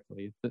about it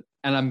quickly.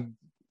 And I'm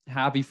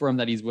happy for him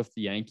that he's with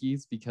the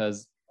Yankees,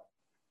 because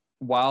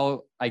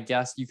while I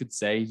guess you could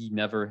say he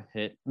never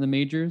hit in the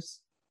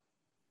majors,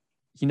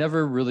 he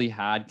never really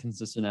had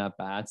consistent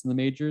at-bats in the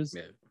majors,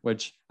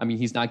 which, I mean,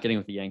 he's not getting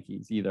with the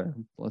Yankees either.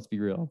 Let's be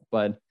real.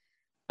 But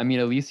I mean,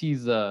 at least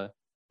he's on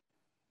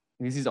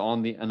an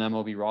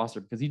MLB roster,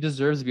 because he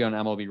deserves to be on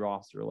an MLB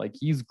roster. Like,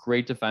 he's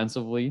great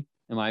defensively,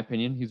 in my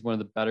opinion. He's one of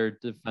the better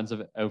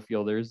defensive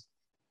outfielders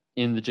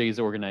in the Jays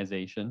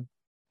organization.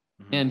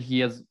 Mm-hmm. And he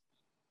has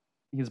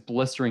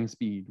blistering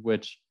speed,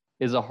 which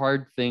is a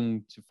hard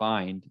thing to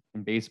find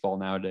in baseball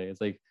nowadays.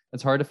 Like,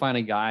 it's hard to find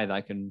a guy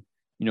that can,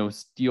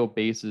 steal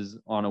bases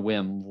on a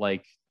whim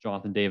like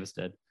Jonathan Davis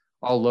did.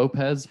 While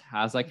Lopez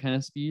has that kind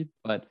of speed,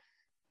 but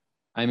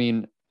I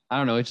mean, I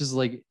don't know. It's just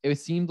like, it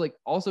seemed like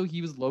also he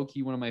was low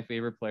key one of my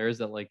favorite players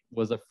that like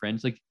was a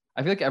fringe. Like,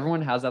 I feel like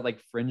everyone has that like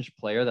fringe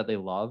player that they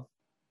love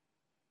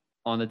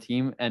on the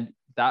team, and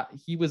that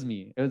he was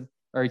me.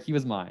 He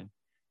was mine.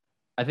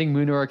 I think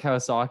Munora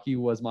Kawasaki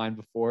was mine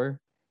before,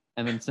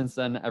 and then since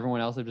then,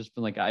 everyone else have just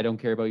been like, I don't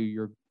care about you.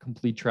 You're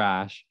complete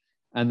trash.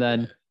 And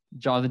then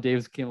Jonathan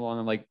Davis came along.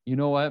 I'm like, you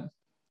know what?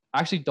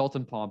 Actually,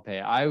 Dalton Pompey.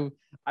 I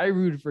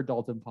rooted for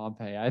Dalton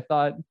Pompey. I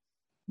thought,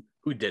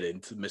 who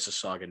didn't?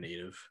 Mississauga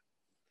native.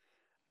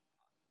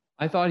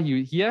 I thought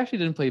he actually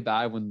didn't play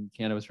bad when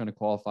Canada was trying to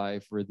qualify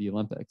for the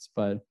Olympics,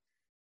 but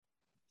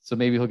so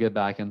maybe he'll get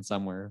back in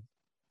somewhere.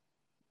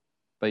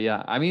 But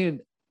yeah, I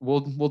mean,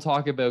 we'll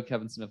talk about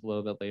Kevin Smith a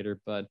little bit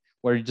later. But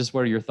what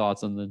are your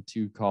thoughts on the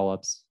 2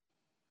 call-ups?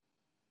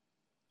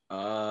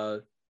 I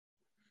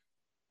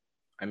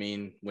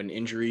mean, when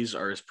injuries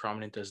are as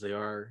prominent as they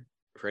are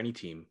for any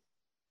team,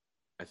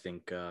 I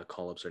think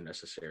call-ups are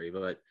necessary.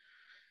 But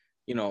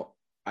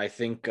I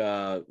think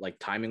like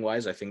timing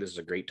wise, I think this is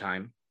a great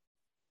time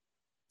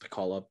to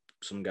call up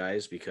some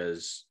guys,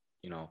 because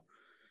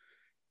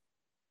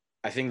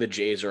I think the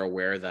Jays are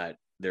aware that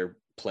their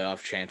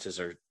playoff chances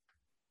are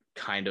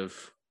kind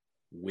of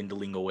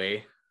dwindling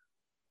away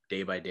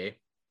day by day.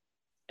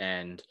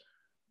 And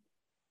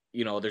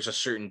there's a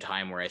certain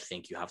time where I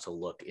think you have to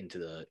look into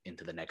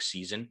the next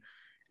season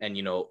and,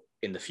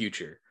 in the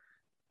future.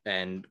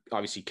 And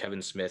obviously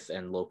Kevin Smith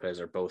and Lopez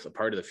are both a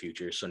part of the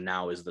future. So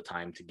now is the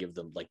time to give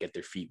them, like, get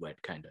their feet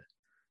wet, kind of,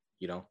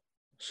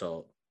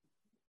 So,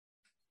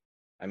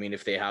 I mean,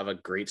 if they have a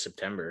great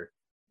September,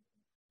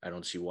 I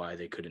don't see why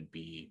they couldn't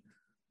be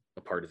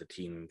a part of the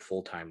team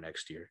full-time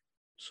next year.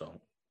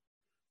 So.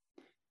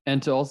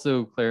 And to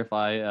also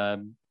clarify,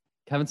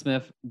 Kevin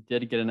Smith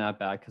did get an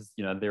at-bat because,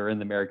 they were in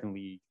the American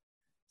League.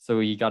 So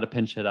he got a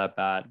pinch hit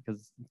at-bat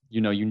because,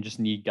 you just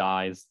need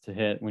guys to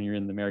hit when you're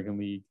in the American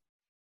League.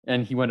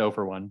 And he went 0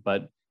 for 1,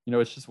 but,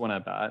 it's just one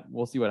at-bat.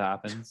 We'll see what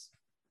happens.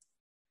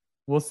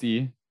 We'll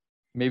see.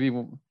 Maybe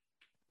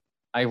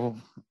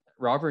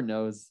Robert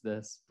knows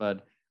this,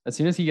 but as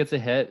soon as he gets a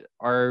hit,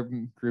 our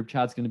group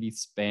chat's going to be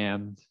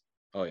spammed.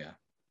 Oh, yeah.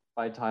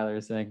 By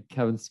Tyler saying,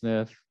 Kevin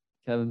Smith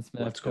is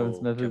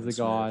a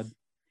god.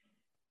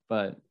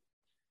 But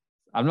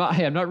I'm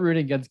not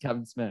rooting against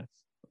Kevin Smith.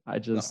 No,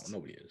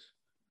 nobody is.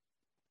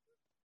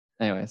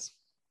 Anyways,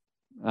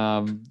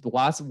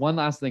 one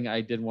last thing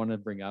I did want to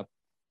bring up,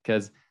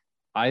 because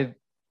I've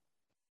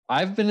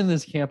been in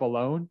this camp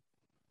alone,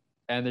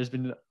 and there's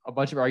been a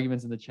bunch of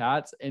arguments in the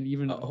chats, and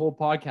even a whole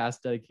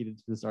podcast dedicated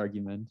to this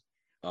argument.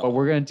 But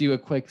we're gonna do a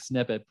quick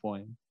snippet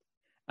point.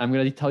 I'm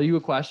gonna tell you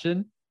a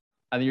question,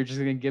 and then you're just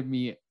gonna give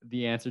me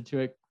the answer to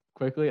it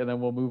quickly, and then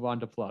we'll move on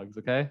to plugs.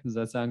 Okay? Does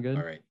that sound good?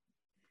 All right.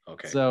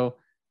 Okay. So,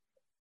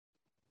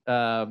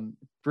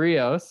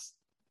 Berrios,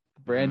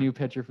 brand new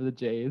pitcher for the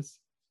Jays,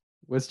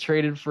 was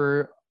traded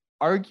for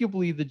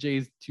arguably the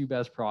Jays' two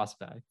best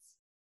prospects,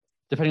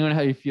 depending on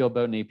how you feel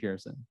about Nate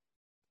Pearson.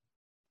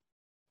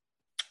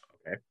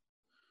 Okay.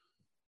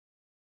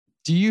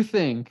 Do you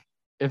think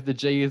if the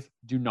Jays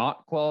do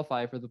not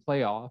qualify for the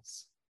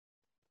playoffs,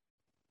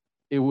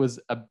 it was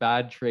a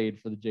bad trade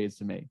for the Jays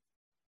to make?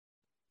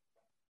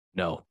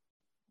 No.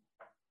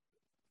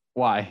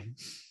 Why?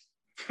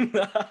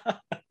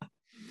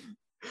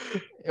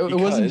 It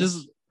wasn't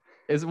just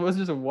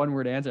a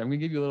one-word answer. I'm gonna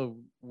give you a little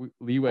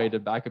leeway to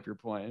back up your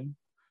point.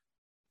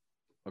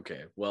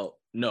 Okay, well,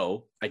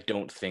 no, I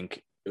don't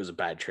think it was a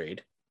bad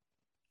trade,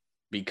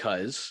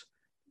 because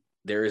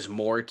there is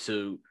more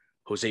to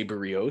Jose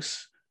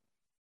Berrios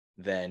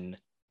than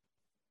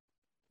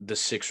the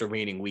 6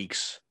 remaining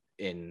weeks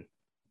in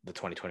the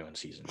 2021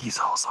 season. He's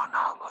also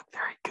not looked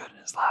very good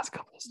in his last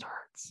couple of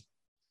starts.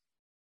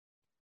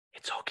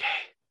 It's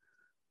okay.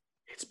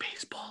 It's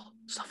baseball.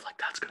 Stuff like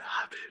that's going to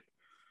happen.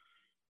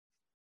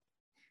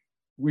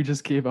 We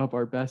just gave up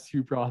our best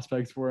 2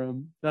 prospects for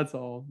him. That's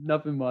all.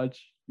 Nothing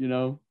much,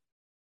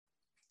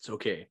 It's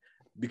okay,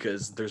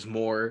 because there's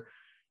more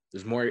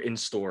in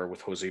store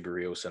with Jose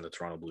Berrios and the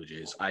Toronto Blue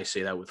Jays. I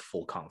say that with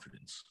full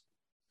confidence.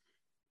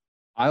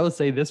 I will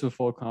say this with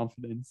full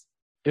confidence.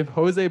 If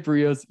Jose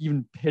Berrios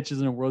even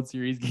pitches in a World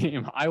Series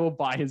game, I will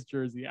buy his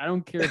jersey. I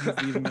don't care if he's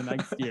leaving the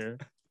next year.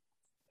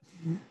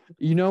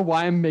 You know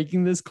why I'm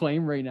making this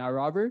claim right now,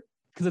 Robert?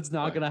 Because it's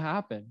not going to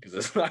happen. Because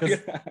it's not going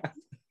to happen.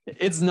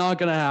 It's not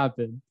going to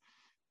happen.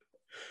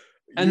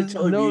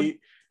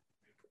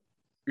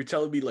 You're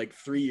telling me like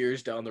 3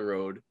 years down the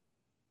road,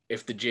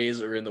 if the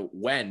Jays are in the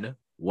when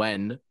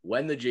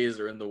the Jays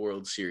are in the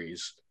World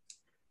Series,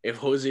 if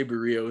Jose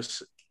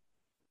Berrios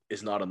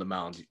is not on the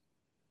mound,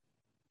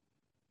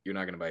 you're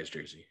not going to buy his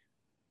jersey.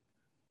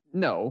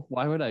 No,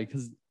 why would I?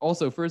 Because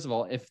also, first of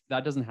all, if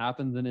that doesn't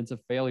happen, then it's a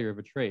failure of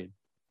a trade.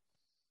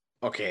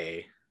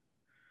 Okay.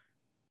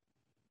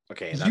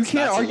 You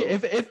can't argue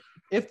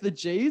if the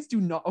Jays do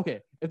not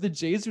if the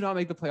Jays do not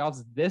make the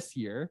playoffs this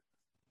year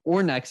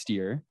or next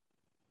year,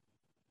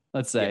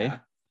 let's say,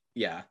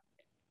 yeah,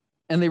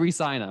 and they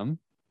re-sign him,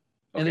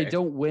 and they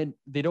don't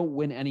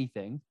win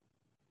anything,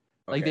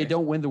 like they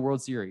don't win the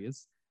World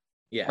Series.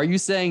 Yeah. Are you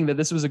saying that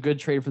this was a good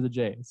trade for the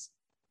Jays?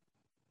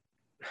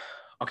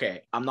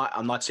 Okay, I'm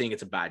not saying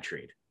it's a bad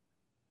trade,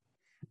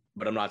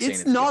 but I'm not saying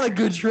it's not a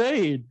good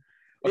trade.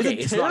 Okay,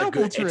 it's a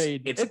terrible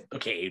trade. It's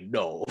okay.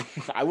 No,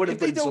 I wouldn't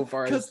think so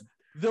far as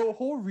the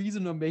whole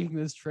reason of making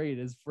this trade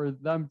is for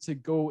them to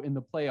go in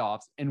the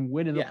playoffs and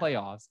win in the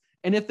playoffs.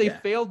 And if they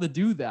fail to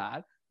do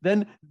that,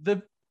 then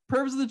the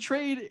purpose of the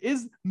trade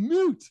is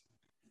moot.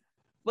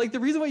 Like, the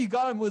reason why you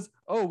got him was,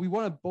 we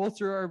want to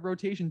bolster our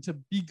rotation to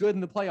be good in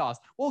the playoffs.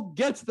 Well,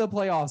 get to the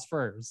playoffs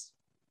first.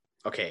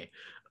 Okay,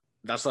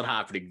 that's not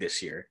happening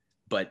this year,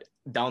 but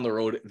down the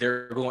road,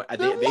 they're going.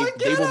 They will make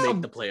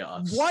the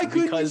playoffs. Why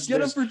couldn't you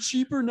get him for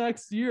cheaper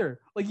next year?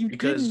 Like, you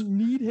didn't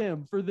need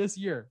him for this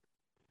year.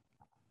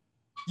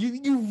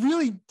 You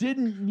really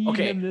didn't need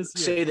him this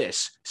year.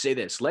 Say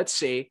this. Let's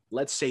say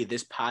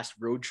this past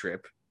road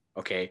trip,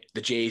 the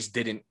Jays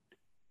didn't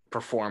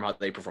perform how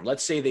they performed.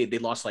 Let's say they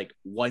lost like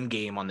 1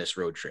 game on this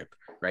road trip,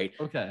 right?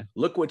 Okay.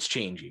 Look what's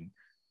changing.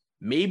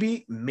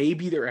 Maybe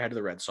they're ahead of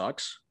the Red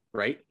Sox,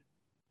 right?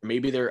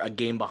 Maybe they're a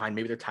game behind.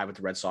 Maybe they're tied with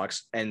the Red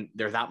Sox, and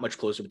they're that much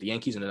closer with the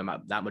Yankees, and they're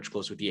that much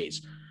closer with the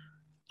A's.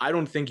 I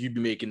don't think you'd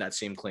be making that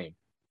same claim.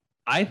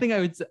 I think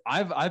I would.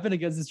 I've been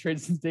against this trade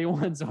since day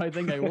one, so I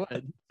think I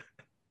would.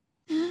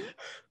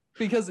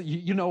 Because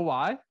you know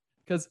why?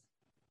 Because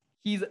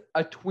He's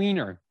a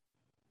tweener.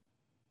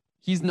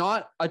 He's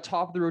not a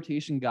top of the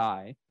rotation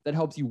guy that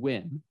helps you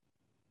win.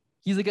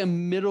 He's like a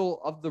middle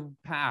of the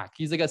pack.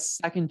 He's like a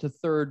second to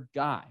third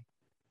guy.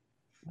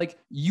 Like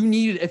you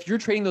need, if you're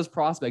trading those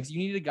prospects, you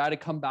need a guy to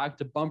come back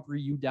to bumper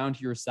you down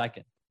to your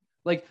second.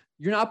 Like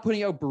you're not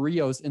putting out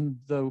Berrios in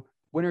the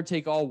winner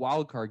take all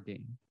wild card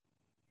game.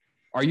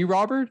 Are you,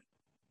 Robert?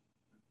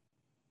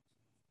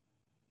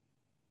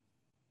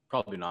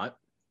 Probably not.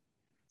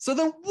 So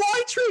then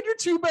why trade your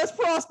two best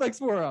prospects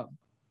for him?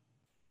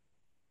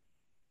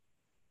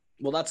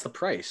 Well, that's the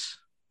price.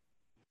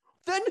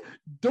 Then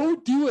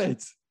don't do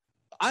it.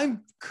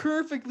 I'm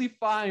perfectly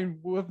fine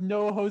with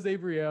no Jose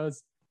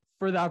Berrios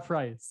for that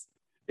price.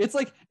 It's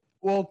like,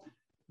 well,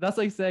 that's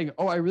like saying,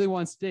 oh, I really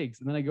want steaks.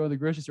 And then I go to the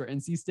grocery store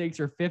and see steaks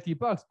are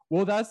 $50.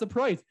 Well, that's the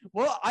price.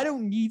 Well, I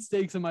don't need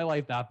steaks in my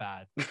life that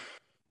bad.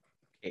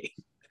 Okay.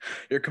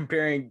 You're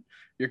comparing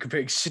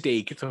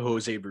steak to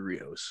Jose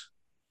Berrios.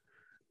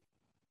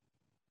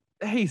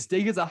 Hey,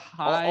 steak is a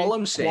high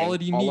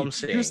quality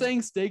meat. You're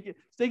saying steak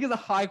is a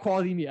high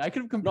quality meat. I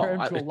could have compared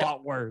him to a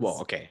lot worse. Well,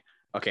 okay.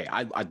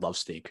 I'd love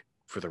steak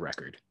for the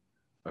record.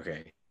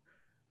 Okay.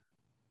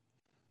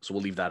 So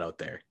we'll leave that out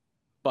there.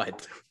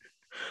 But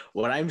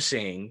what I'm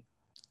saying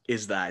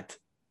is that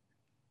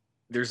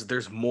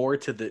there's more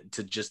to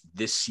just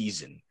this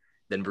season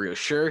than Berrios.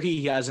 Sure,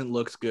 he hasn't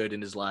looked good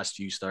in his last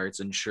few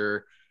starts, and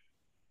sure,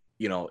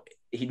 you know,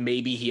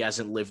 he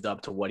hasn't lived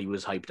up to what he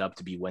was hyped up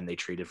to be when they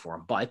traded for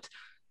him. But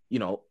you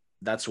know,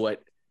 that's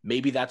what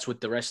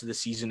the rest of the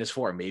season is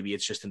for. Maybe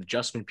it's just an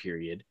adjustment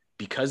period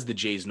because the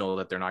Jays know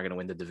that they're not going to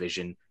win the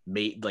division.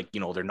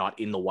 They're not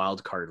in the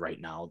wild card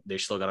right now. They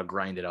still got to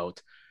grind it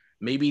out.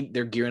 Maybe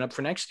they're gearing up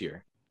for next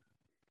year.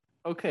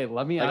 Okay,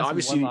 let me ask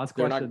you one last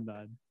question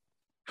then.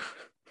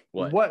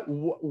 What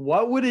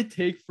would it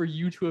take for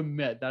you to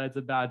admit that it's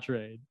a bad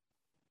trade?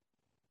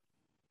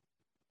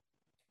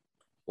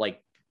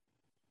 Like,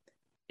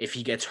 if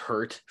he gets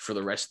hurt for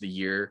the rest of the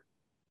year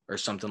or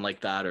something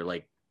like that, or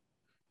like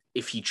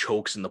if he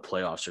chokes in the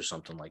playoffs or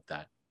something like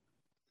that.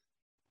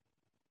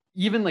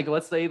 Even like,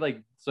 let's say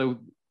like, so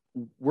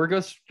we're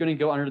just going to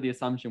go under the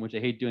assumption, which I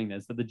hate doing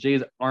this, that the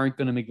Jays aren't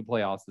going to make the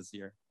playoffs this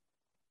year.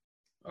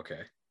 Okay.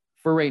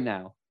 For right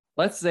now,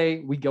 let's say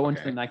we go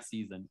into the next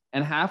season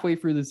and halfway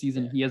through the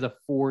season, he has a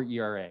 4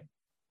 ERA.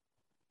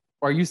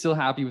 Are you still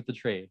happy with the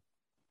trade?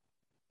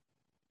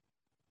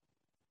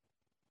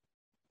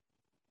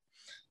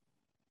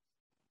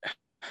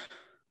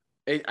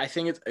 I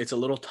think it's a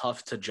little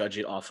tough to judge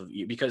it off of,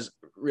 because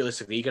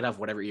realistically he could have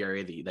whatever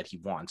ERA that he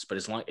wants, but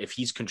if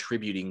he's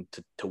contributing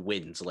to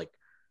wins, like,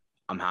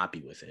 I'm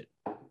happy with it.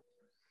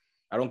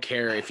 I don't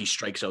care if he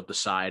strikes out the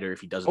side or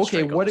if he doesn't. Okay,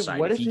 strike out the side.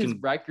 What if his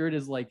record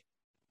is like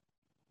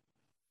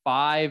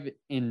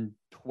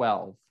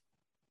 5-12?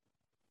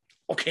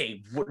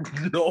 Okay,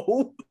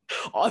 no,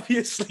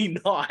 obviously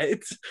not.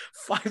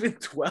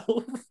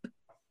 5-12.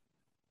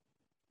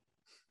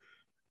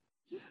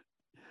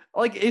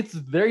 Like, it's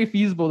very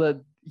feasible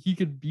that he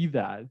could be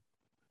that.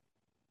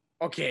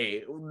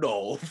 Okay,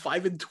 no,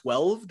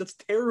 5-12. That's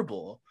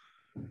terrible.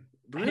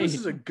 Berrios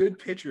is a good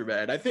pitcher,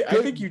 man. I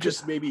think you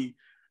just maybe.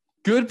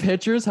 Good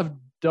pitchers have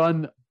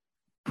done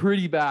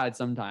pretty bad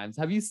sometimes.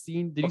 Did you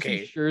see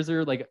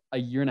Scherzer like a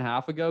year and a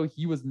half ago?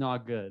 He was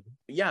not good.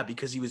 Yeah,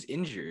 because he was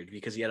injured,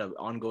 because he had an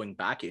ongoing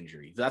back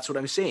injury. That's what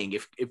I'm saying.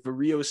 If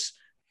Berrios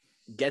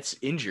gets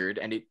injured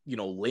and it,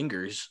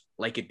 lingers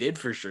like it did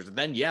for sure,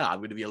 then yeah, I'm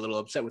going to be a little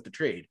upset with the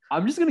trade.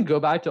 I'm just going to go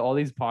back to all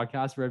these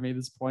podcasts where I made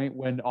this point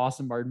when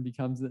Austin Martin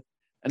becomes an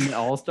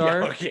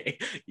all-star.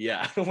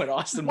 Yeah. When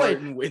Austin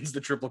Martin wins the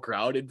Triple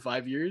Crown in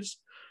 5 years.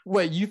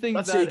 Wait, you think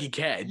I'm not saying he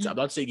can't. I'm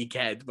not saying he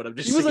can't, but I'm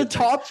just saying he was a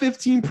top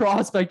 15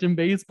 prospect in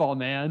baseball,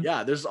 man.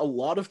 Yeah, there's a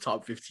lot of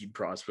top 15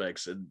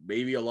 prospects, and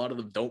maybe a lot of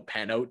them don't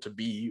pan out to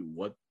be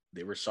what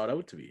they were sought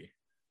out to be.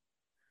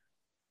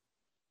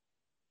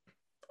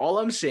 All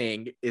I'm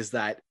saying is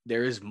that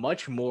there is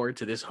much more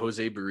to this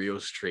Jose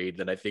Berrios trade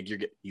than I think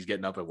he's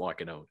getting up and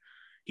walking out.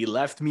 He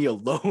left me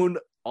alone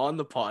on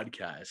the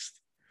podcast.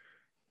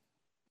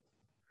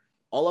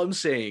 All I'm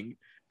saying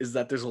is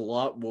that there's a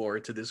lot more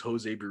to this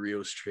Jose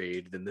Berrios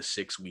trade than the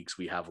 6 weeks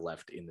we have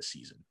left in the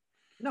season.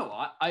 No,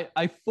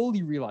 I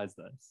fully realize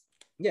this.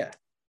 Yeah.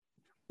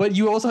 But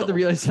you also have to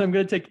realize that I'm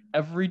going to take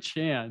every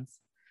chance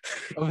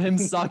of him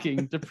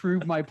sucking to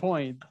prove my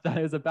point that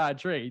is a bad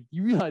trade.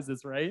 You realize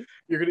this, right?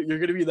 You're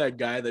gonna be that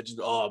guy that just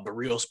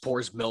Berrios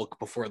pours milk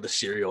before the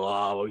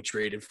cereal. We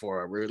traded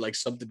for him. We're like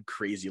something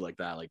crazy like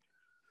that. Like,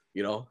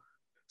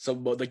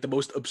 some like the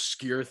most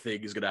obscure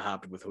thing is gonna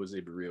happen with Jose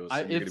Berrios.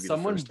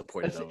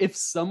 If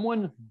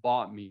someone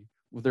bought me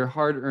with their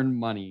hard-earned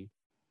money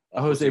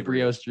a Jose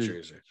Berrios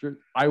jersey,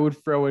 I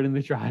would throw it in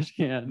the trash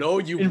can. No,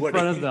 you wouldn't.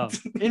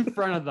 In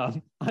front of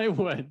them, I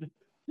would.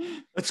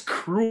 That's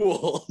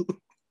cruel.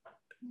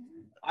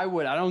 I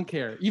would. I don't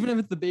care. Even if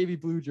it's the baby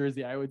blue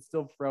jersey, I would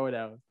still throw it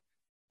out.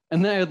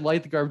 And then I would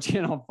light the garbage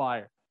can on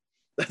fire.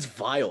 That's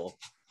vile.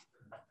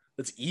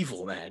 That's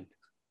evil, man.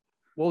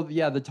 Well,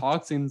 yeah, the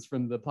toxins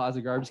from the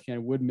plastic garbage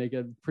can would make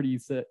it pretty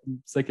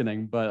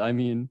sickening. But I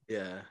mean,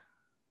 yeah.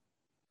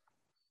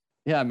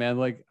 Yeah, man.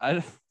 Like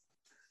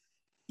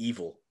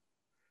Evil.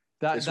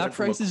 that This that went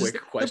from price a is quick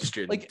just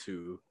question like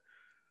to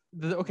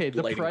the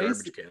lighting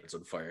price. garbage cans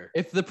on fire.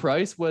 If the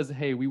price was,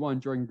 hey, we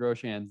want Jordan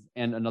Groshans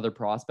and another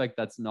prospect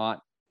that's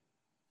not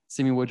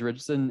Sammy Woods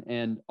Richardson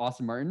and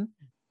Austin Martin,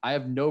 I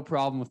have no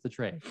problem with the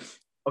trade.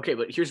 Okay,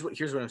 but here's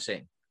what I'm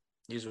saying.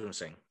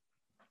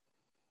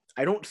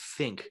 I don't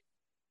think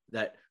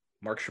that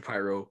Mark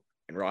Shapiro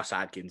and Ross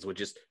Atkins would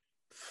just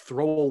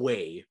throw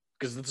away,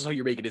 because this is how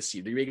you're making it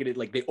seem. They're making it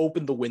like they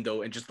opened the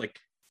window and just like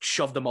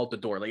shove them out the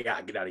door. Like,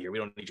 yeah, get out of here. We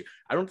don't need you.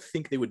 I don't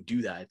think they would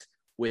do that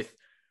with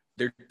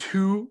their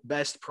two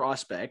best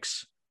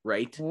prospects,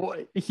 right?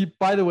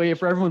 By the way,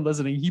 for everyone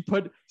listening, he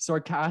put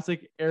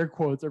sarcastic air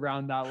quotes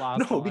around that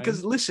last No, line.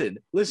 because listen.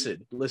 This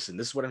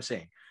is what I'm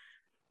saying.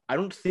 I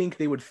don't think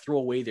they would throw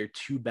away their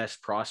two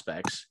best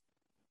prospects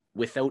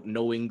without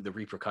knowing the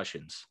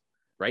repercussions,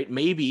 right?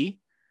 Maybe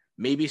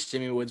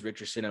Sammy Woods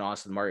Richardson and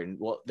Austin Martin.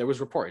 Well, there was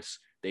reports.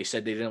 They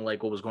said they didn't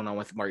like what was going on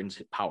with Martin's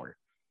power.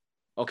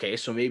 Okay,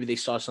 so maybe they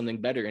saw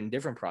something better in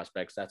different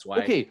prospects. That's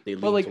why they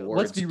leaned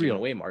towards let's be real.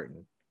 away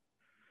Martin.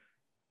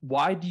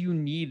 Why do you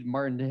need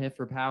Martin to hit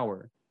for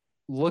power?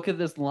 Look at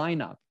this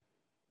lineup.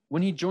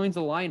 When he joins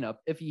the lineup,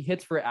 if he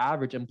hits for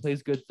average and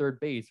plays good third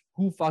base,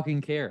 who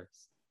fucking cares?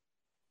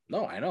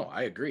 No, I know.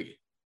 I agree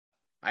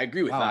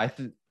with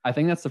that. I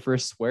think that's the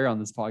first swear on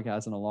this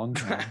podcast in a long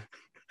time.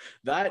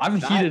 I'm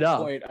heated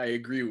up. Point I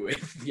agree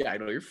with. Yeah, I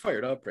know you're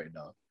fired up right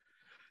now.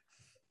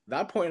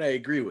 That point I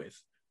agree with,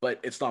 but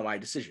it's not my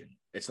decision.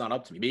 It's not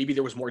up to me. Maybe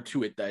there was more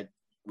to it that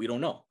we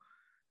don't know,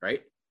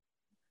 right?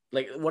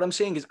 Like what I'm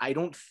saying is I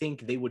don't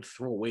think they would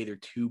throw away their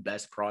two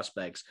best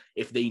prospects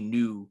if they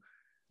knew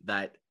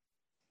that,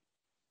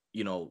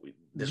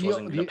 this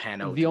wasn't going to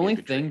pan out. The only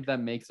thing that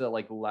makes it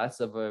like less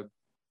of a,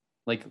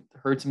 like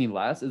hurts me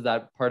less is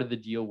that part of the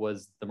deal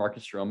was the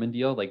Marcus Stroman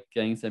deal, like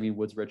getting Sammy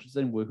Woods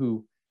Richardson,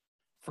 who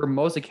for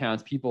most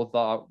accounts people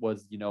thought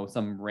was,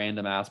 some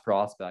random ass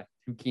prospect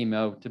who came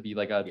out to be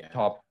like a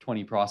top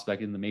 20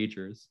 prospect in the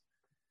majors.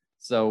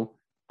 So,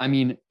 I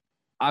mean,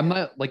 I'm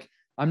not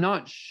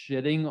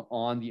shitting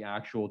on the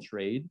actual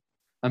trade.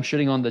 I'm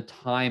shitting on the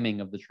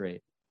timing of the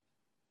trade.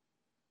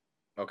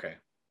 Okay.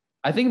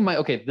 I think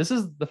this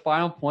is the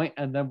final point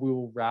and then we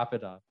will wrap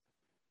it up.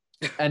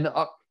 And,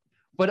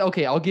 but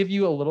okay, I'll give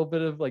you a little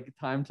bit of like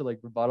time to like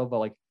rebuttal, but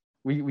like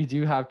we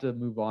do have to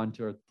move on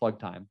to our plug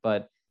time.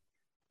 But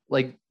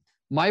like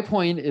my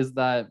point is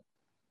that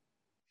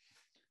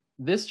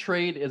this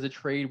trade is a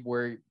trade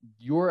where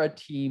you're a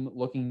team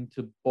looking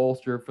to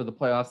bolster for the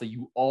playoffs that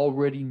you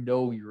already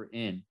know you're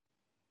in.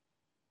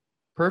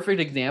 Perfect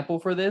example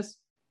for this,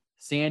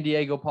 San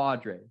Diego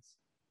Padres.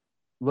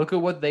 Look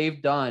at what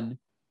they've done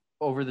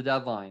over the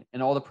deadline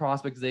and all the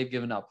prospects they've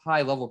given up,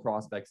 high-level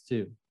prospects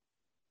too,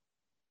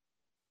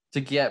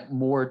 to get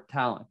more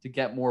talent, to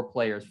get more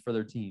players for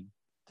their team,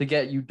 to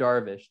get you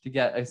Darvish, to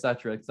get et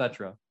cetera, et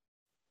cetera.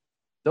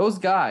 Those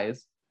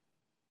guys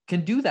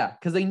can do that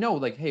because they know,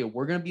 like, hey,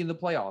 we're going to be in the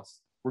playoffs.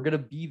 We're going to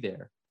be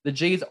there. The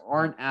Jays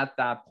aren't at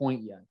that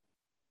point yet.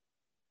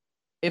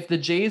 If the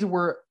Jays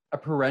were a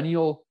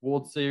perennial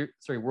World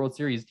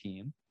Series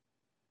team,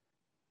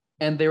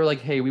 and they were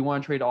like, hey, we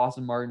want to trade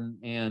Austin Martin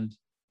and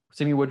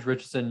Sammy Woods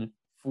Richardson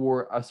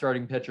for a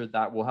starting pitcher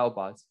that will help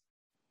us,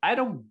 I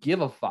don't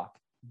give a fuck.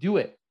 Do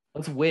it.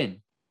 Let's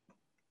win.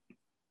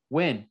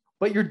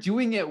 But you're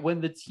doing it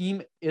when the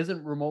team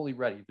isn't remotely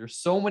ready. There's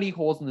so many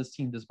holes in this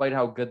team despite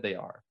how good they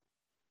are.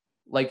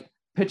 Like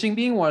pitching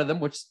being one of them,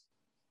 which,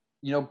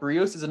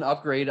 Berrios is an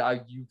upgrade.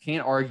 You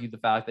can't argue the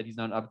fact that he's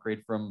not an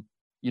upgrade from,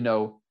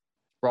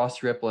 Ross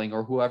Stripling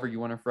or whoever you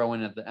want to throw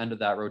in at the end of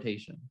that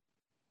rotation.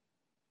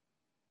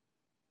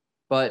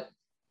 But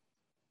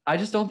I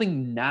just don't think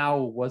now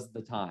was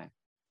the time.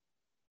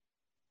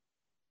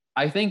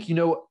 I think,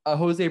 a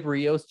Jose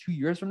Berrios 2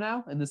 years from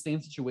now in the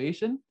same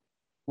situation,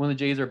 when the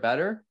Jays are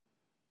better,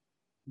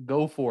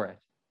 go for it.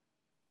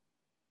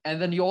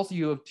 And then you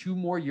have 2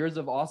 more years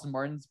of Austin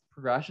Martin's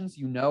progression.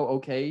 So,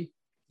 okay,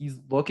 he's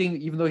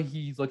looking, even though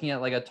he's looking at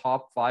like a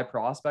top 5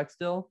 prospect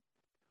still,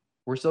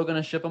 we're still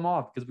going to ship him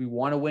off because we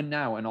want to win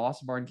now. And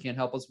Austin Martin can't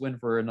help us win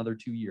for another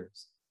 2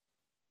 years.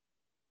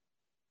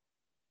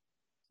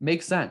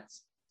 Makes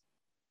sense.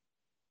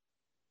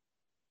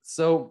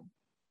 So,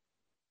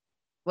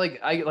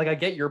 I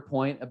get your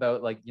point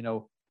about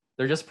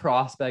they're just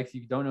prospects.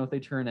 You don't know if they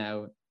turn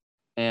out.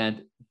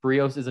 And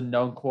Berrios is a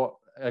known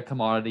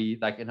commodity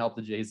that can help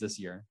the Jays this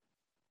year.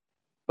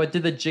 But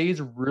did the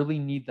Jays really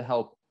need the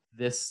help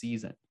this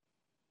season?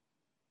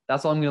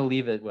 That's all I'm going to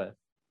leave it with.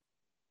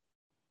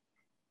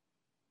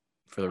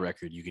 For the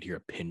record, you could hear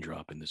a pin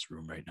drop in this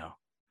room right now.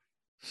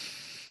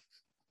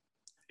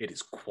 It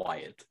is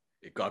quiet.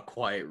 It got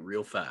quiet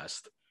real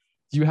fast.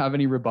 Do you have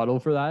any rebuttal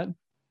for that?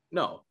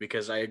 No,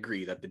 because I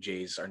agree that the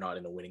Jays are not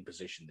in a winning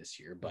position this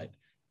year, but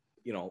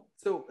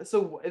So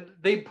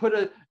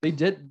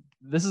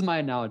this is my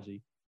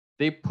analogy.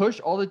 They push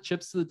all the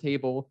chips to the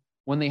table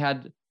when they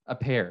had a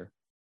pair.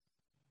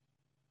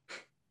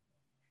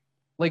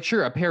 Like,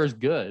 sure, a pair is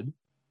good,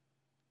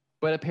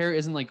 but a pair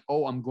isn't like,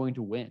 oh, I'm going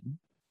to win.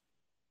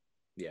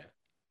 Yeah.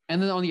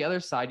 And then on the other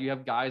side, you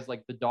have guys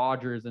like the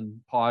Dodgers and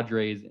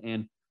Padres,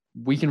 and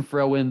we can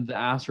throw in the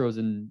Astros,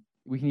 and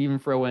we can even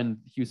throw in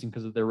Houston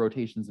because of their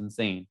rotation's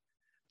insane,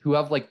 who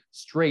have like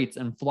straights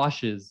and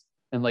flushes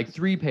and like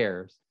three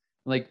pairs,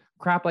 like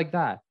crap like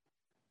that.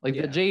 Like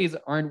the Jays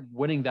aren't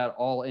winning that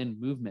all in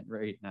movement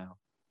right now.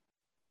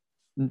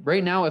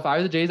 Right now, if I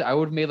was the Jays, I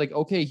would have made like,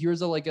 okay,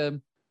 here's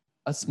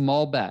a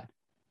small bet,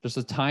 just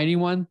a tiny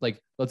one.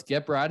 Like, let's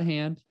get Brad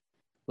Hand,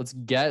 let's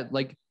get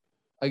like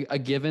a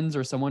Givens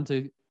or someone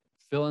to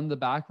fill in the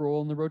back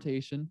role in the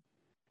rotation.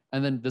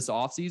 And then this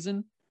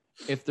offseason,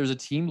 if there's a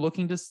team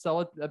looking to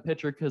sell a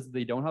pitcher because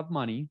they don't have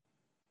money,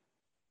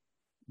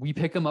 we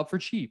pick them up for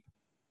cheap.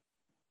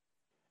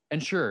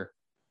 And sure,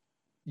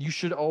 you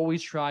should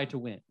always try to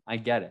win. I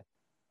get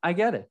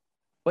it.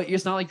 But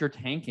it's not like you're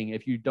tanking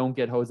if you don't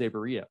get Jose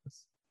Berrios.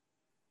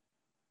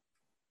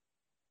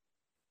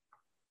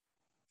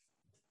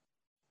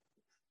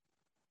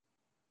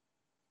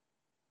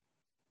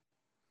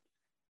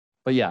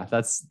 But yeah,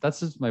 that's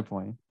just my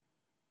point.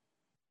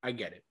 I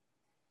get it.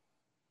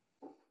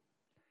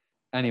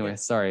 Anyway,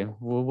 sorry.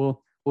 We'll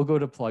go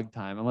to plug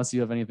time unless you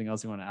have anything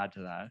else you want to add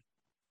to that.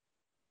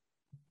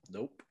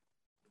 Nope.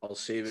 I'll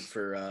save it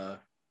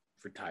for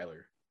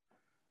Tyler.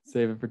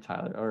 Save it for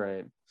Tyler. All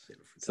right. Save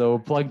it for Tyler. So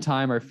plug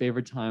time, our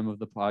favorite time of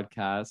the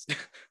podcast.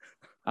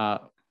 Why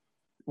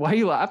are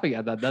you laughing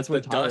at that? That's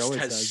what the Tyler dust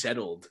always has says.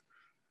 settled.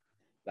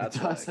 That's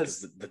The why, dust has-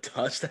 'cause the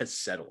dust has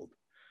settled.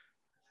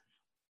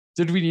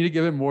 Did we need to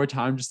give it more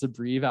time just to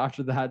breathe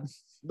after that?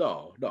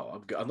 No,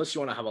 I'm good. Unless you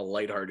want to have a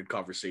lighthearted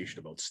conversation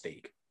about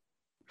steak.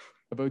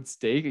 About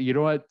steak? You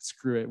know what?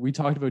 Screw it. We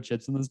talked about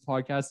chips in this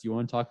podcast. You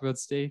want to talk about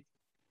steak?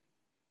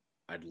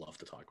 I'd love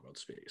to talk about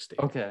steak.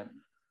 Okay.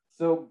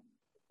 So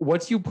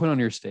what do you put on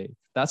your steak?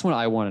 That's what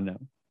I want to know.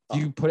 Do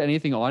you put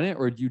anything on it,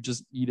 or do you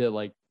just eat it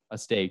like a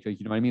steak? Like,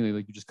 you know what I mean?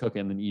 Like you just cook it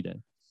and then eat it.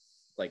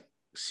 Like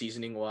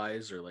seasoning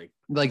wise, or like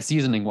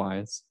seasoning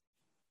wise.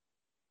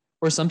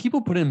 Or some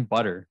people put it in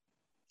butter.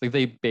 Like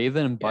they bathe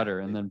it in butter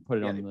and then put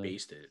it on they the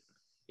baste it.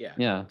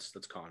 Yeah.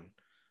 That's con.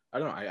 I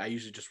don't know. I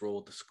usually just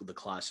roll with the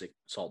classic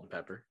salt and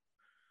pepper.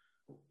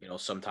 You know,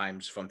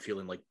 sometimes if I'm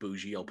feeling like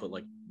bougie, I'll put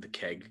like the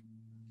keg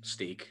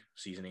steak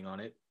seasoning on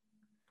it.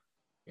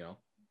 You know,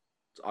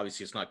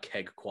 obviously it's not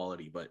keg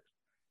quality, but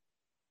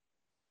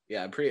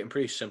yeah, I'm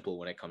pretty simple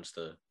when it comes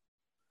to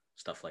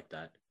stuff like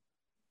that.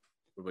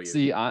 What about you?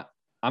 See, I'm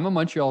a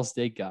Montreal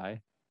steak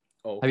guy.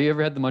 Oh, Have you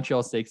ever had the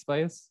Montreal steak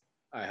spice?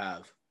 I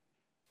have.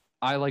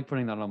 I like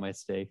putting that on my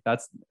steak.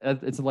 It's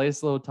a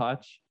nice little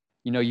touch.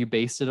 You know, you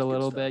baste it a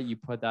little bit. You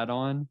put that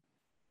on.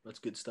 That's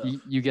good stuff.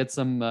 You get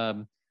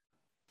some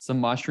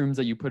mushrooms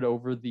that you put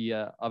over the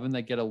oven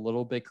that get a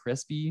little bit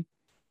crispy.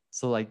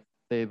 So like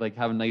they like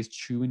have a nice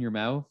chew in your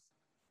mouth.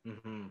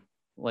 Mm-hmm.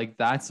 Like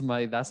that's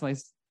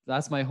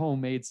my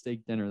homemade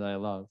steak dinner that I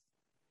love.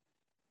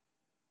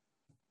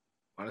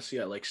 Honestly,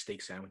 I like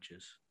steak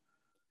sandwiches.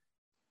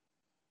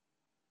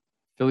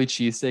 Philly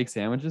cheesesteak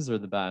sandwiches are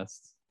the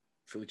best.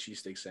 Philly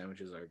cheesesteak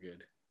sandwiches are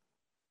good.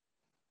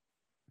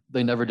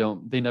 They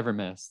never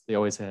miss. They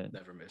always hit.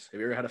 Never miss. Have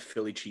you ever had a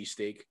Philly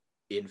cheesesteak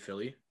in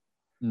Philly?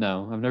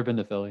 No, I've never been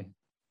to Philly.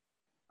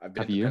 I've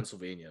been to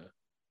Pennsylvania.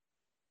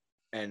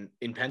 And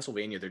in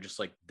Pennsylvania, they're just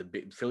like the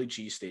big Philly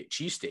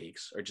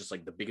cheesesteaks are just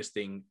like the biggest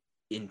thing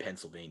in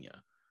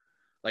Pennsylvania.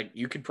 Like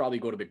you could probably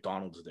go to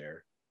McDonald's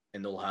there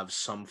and they'll have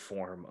some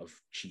form of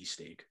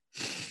cheesesteak.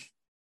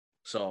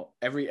 So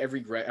every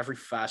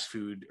fast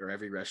food or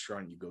every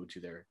restaurant you go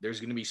to there's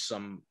going to be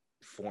some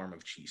form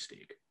of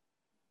cheesesteak.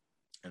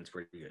 And it's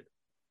pretty good.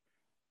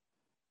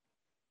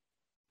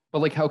 But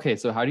like, okay,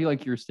 so how do you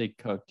like your steak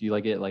cooked? Do you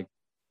like it like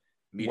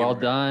medium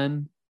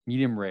done,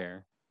 medium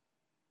rare?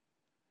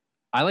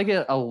 I like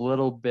it a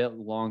little bit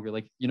longer.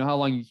 Like, you know how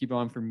long you keep it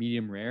on for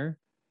medium rare?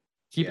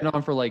 Keep it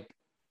on for like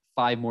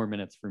 5 more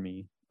minutes for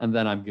me, and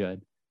then I'm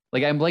good.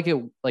 Like, I'm like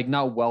it like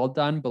not well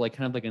done, but like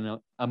kind of like in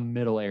a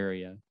middle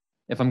area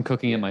if I'm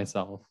cooking it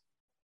myself.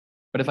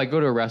 But if I go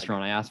to a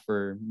restaurant, I ask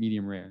for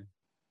medium rare.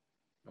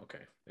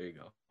 Okay, there you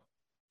go.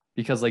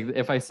 Because like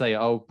if I say,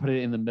 oh, put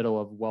it in the middle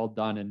of well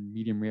done and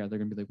medium rare, they're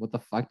gonna be like, what the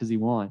fuck does he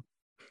want?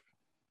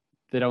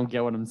 They don't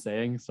get what I'm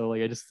saying. So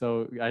like I just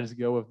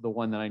go with the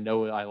one that I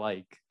know I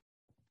like.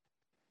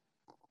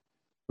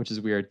 Which is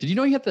weird. Did you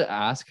know you have to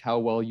ask how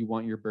well you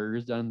want your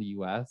burgers done in the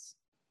US?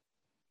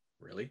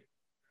 Really?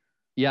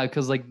 Yeah,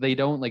 because like they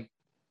don't like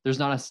there's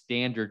not a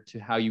standard to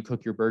how you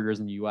cook your burgers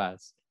in the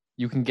US.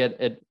 You can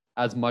get it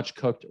as much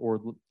cooked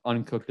or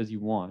uncooked as you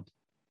want.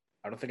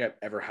 I don't think I've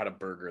ever had a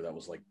burger that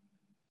was like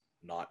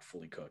not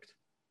fully cooked.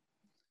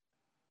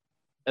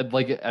 And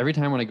like every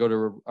time when I go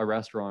to a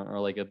restaurant or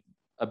like a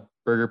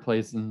burger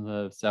place in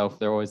the South,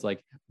 they're always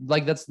like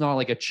that's not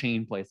like a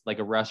chain place, like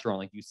a restaurant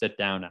like you sit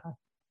down at.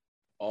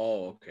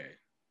 Oh, okay.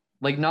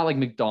 Like not like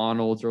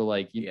McDonald's or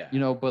like you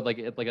know, but like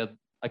it's like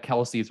a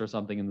Kelsey's or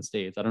something in the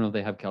States. I don't know if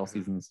they have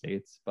Kelsey's in the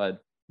States, but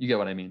you get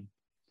what I mean.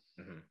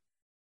 Mm-hmm.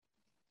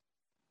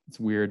 It's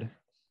weird.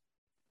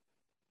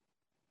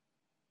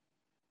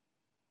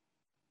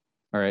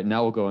 All right,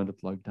 now we'll go into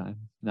plug time.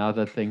 Now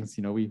that things,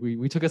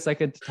 we took a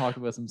second to talk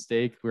about some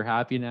steak. We're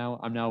happy now.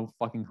 I'm now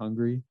fucking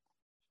hungry.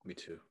 Me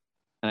too.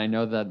 And I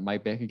know that my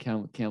bank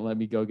account can't let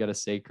me go get a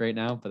steak right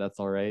now, but that's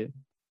all right.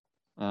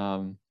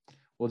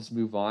 We'll just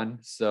move on.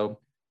 So,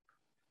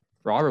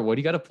 Robert, what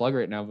do you got to plug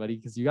right now, buddy?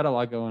 Because you got a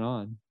lot going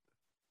on.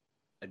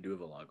 I do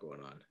have a lot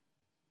going on.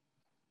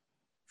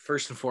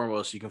 First and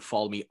foremost, you can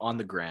follow me on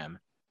the gram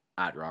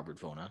at Robert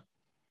Vona,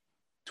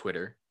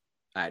 Twitter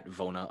at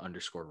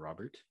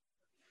Vona_Robert.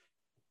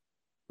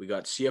 We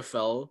got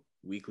CFL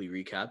weekly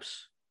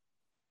recaps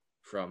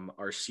from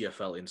our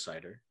CFL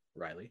insider,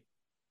 Riley.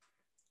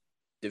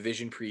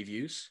 Division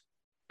previews,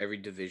 every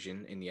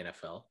division in the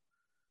NFL.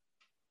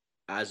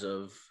 As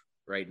of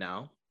right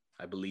now,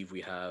 I believe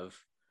we have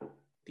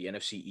the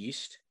NFC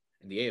East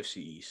and the AFC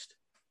East.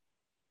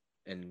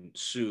 And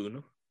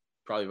soon,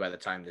 probably by the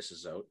time this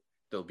is out,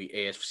 there'll be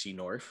AFC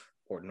North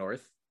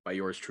by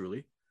yours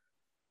truly,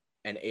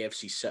 and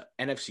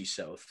NFC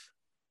South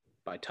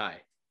by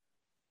Ty.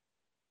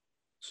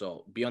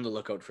 So be on the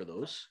lookout for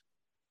those.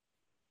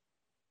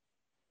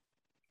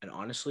 And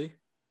honestly,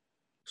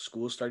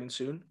 school is starting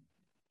soon.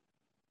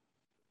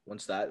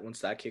 Once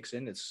that kicks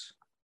in, it's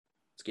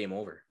game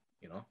over,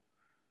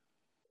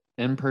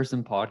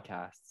 In-person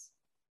podcasts.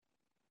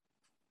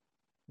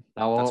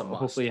 That will That's a must.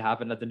 hopefully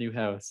happen at the new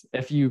house.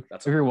 If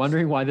you're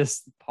wondering why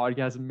this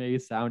podcast may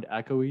sound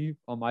echoey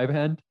on my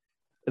end,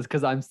 it's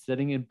because I'm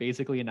sitting in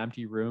basically an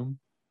empty room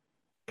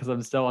because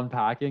I'm still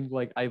unpacking.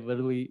 Like I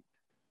literally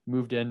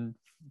moved in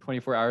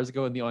 24 hours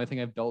ago, and the only thing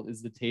I've built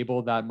is the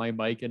table that my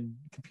mic and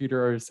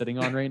computer are sitting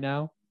on right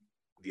now.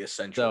 The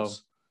essentials.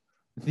 So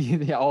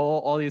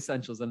all the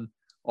essentials, and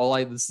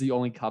this is the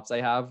only cups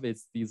I have.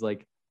 It's these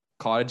like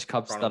cottage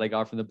cups that I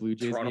got from the Blue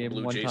Jays Toronto game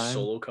Blue one Jays time.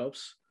 solo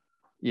cups.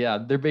 Yeah,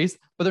 they're but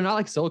they're not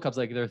like solo cups.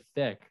 Like they're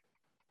thick.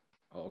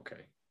 Oh,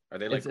 okay. Are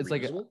they like it's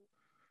reusable?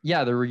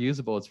 Yeah, they're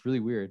reusable. It's really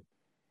weird.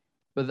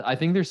 But I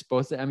think they're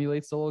supposed to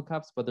emulate solo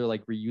cups, but they're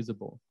like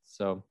reusable.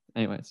 So,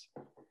 anyways,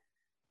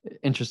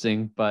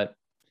 interesting. But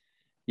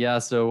yeah,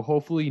 so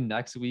hopefully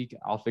next week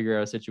I'll figure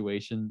out a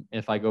situation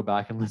if I go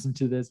back and listen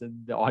to this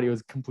and the audio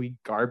is complete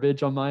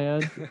garbage on my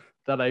end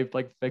that I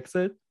like fix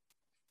it.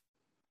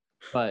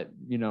 But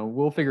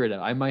we'll figure it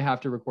out. I might have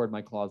to record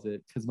my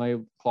closet because my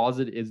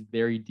closet is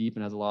very deep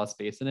and has a lot of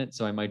space in it.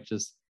 So I might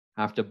just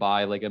have to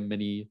buy like a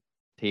mini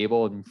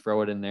table and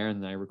throw it in there,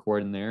 and then I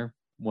record in there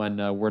when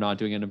we're not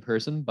doing it in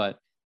person. But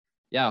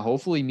yeah,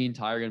 hopefully me and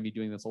Ty are going to be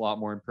doing this a lot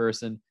more in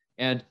person.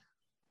 And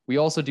we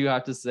also do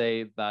have to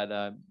say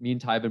that me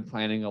and Ty have been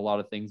planning a lot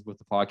of things with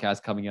the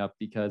podcast coming up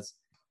because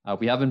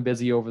we have been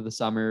busy over the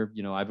summer.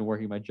 I've been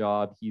working my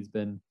job. He's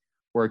been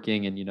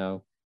working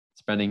and,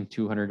 spending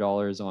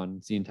 $200 on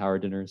CN Tower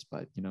dinners,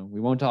 but, we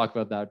won't talk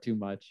about that too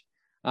much.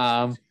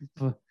 But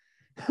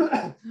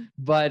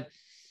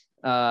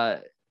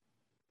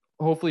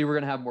hopefully we're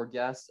going to have more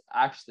guests.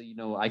 Actually,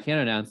 I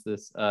can't announce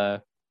this.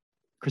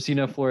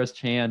 Christina Flores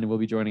Chan will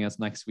be joining us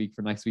next week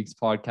for next week's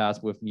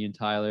podcast with me and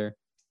Tyler.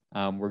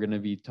 We're going to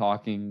be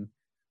talking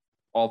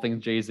all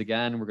things Jays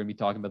again. We're going to be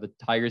talking about the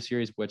Tiger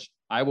series, which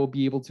I will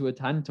be able to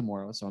attend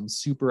tomorrow. So I'm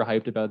super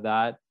hyped about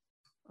that.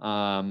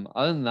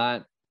 Other than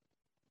that,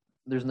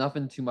 there's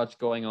nothing too much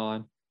going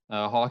on.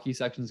 Hockey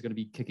section is going to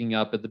be kicking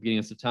up at the beginning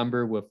of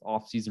September with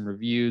off-season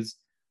reviews.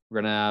 We're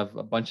going to have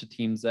a bunch of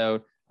teams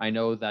out. I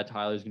know that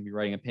Tyler's going to be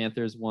writing a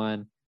Panthers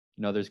one.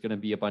 There's going to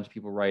be a bunch of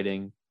people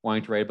wanting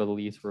to write about the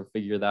Leafs. We'll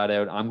figure that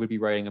out. I'm going to be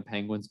writing a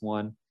Penguins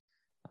one.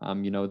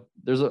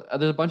 There's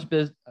a bunch of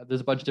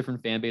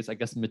different fan base. I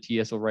guess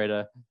Matthias will write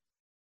a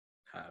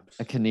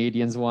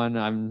Canadians one.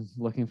 I'm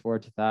looking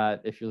forward to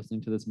that if you're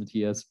listening to this,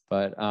 Matthias.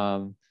 But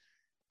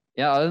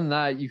yeah, other than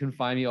that, you can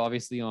find me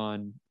obviously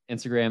on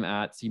Instagram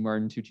at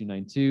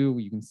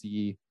cmartin2292. You can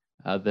see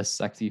this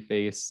sexy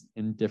face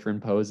in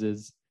different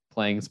poses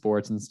playing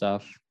sports and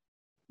stuff.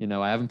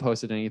 I haven't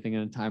posted anything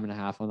in a time and a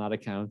half on that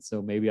account,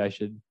 so maybe I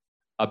should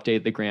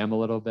update the gram a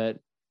little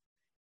bit.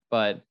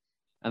 And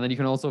then you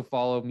can also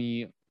follow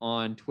me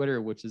on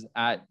Twitter, which is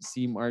at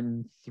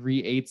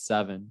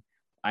cmartin387.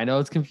 I know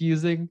it's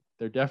confusing.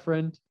 They're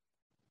different,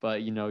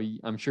 but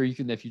I'm sure you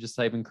can, if you just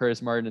type in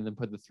Curtis Martin and then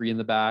put the 3 in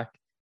the back,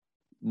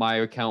 my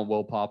account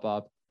will pop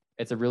up.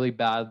 It's a really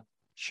bad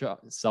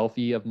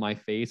selfie of my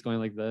face going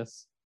like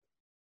this.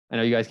 I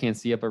know you guys can't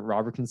see it, but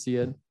Robert can see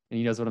it and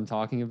he knows what I'm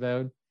talking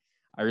about.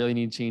 I really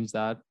need to change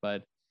that,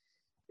 but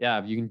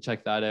yeah, you can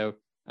check that out.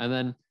 And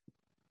then,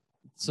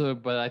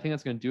 but I think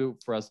that's going to do it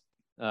for us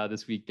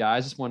this week,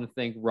 guys. Just want to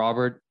thank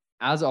Robert,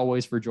 as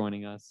always, for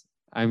joining us.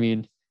 I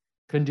mean,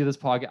 couldn't do this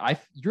podcast.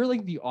 You're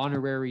like the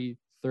honorary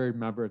third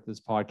member of this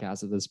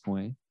podcast at this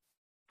point.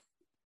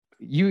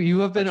 You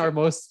have been our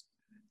most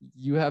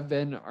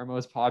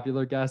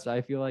popular guest,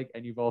 I feel like,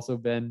 and you've also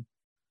been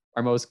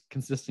our most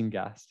consistent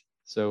guest.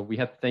 So we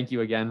have to thank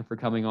you again for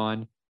coming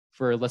on,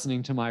 for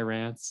listening to my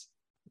rants.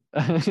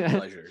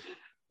 Pleasure.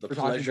 The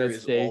pleasure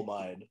is all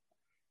mine.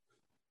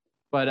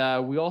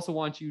 But we also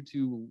want you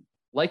to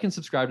like and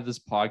subscribe to this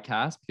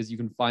podcast because you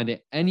can find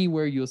it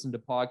anywhere you listen to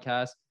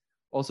podcasts.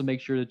 Also,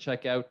 make sure to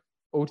check out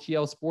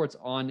OTL Sports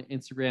on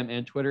Instagram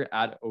and Twitter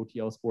at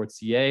OTL Sports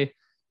CA.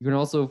 You can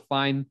also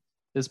find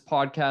this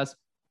podcast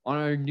on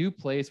our new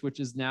place, which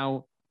is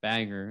now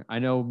Banger. I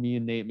know me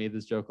and Nate made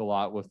this joke a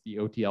lot with the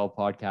OTL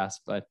podcast,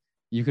 but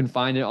you can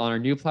find it on our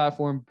new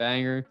platform,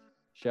 Banger.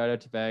 Shout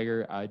out to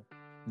Banger. I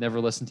never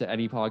listened to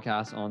any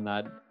podcast on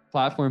that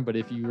platform, but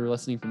if you were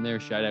listening from there,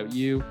 shout out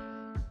you.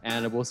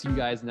 And we'll see you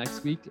guys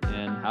next week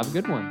and have a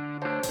good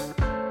one.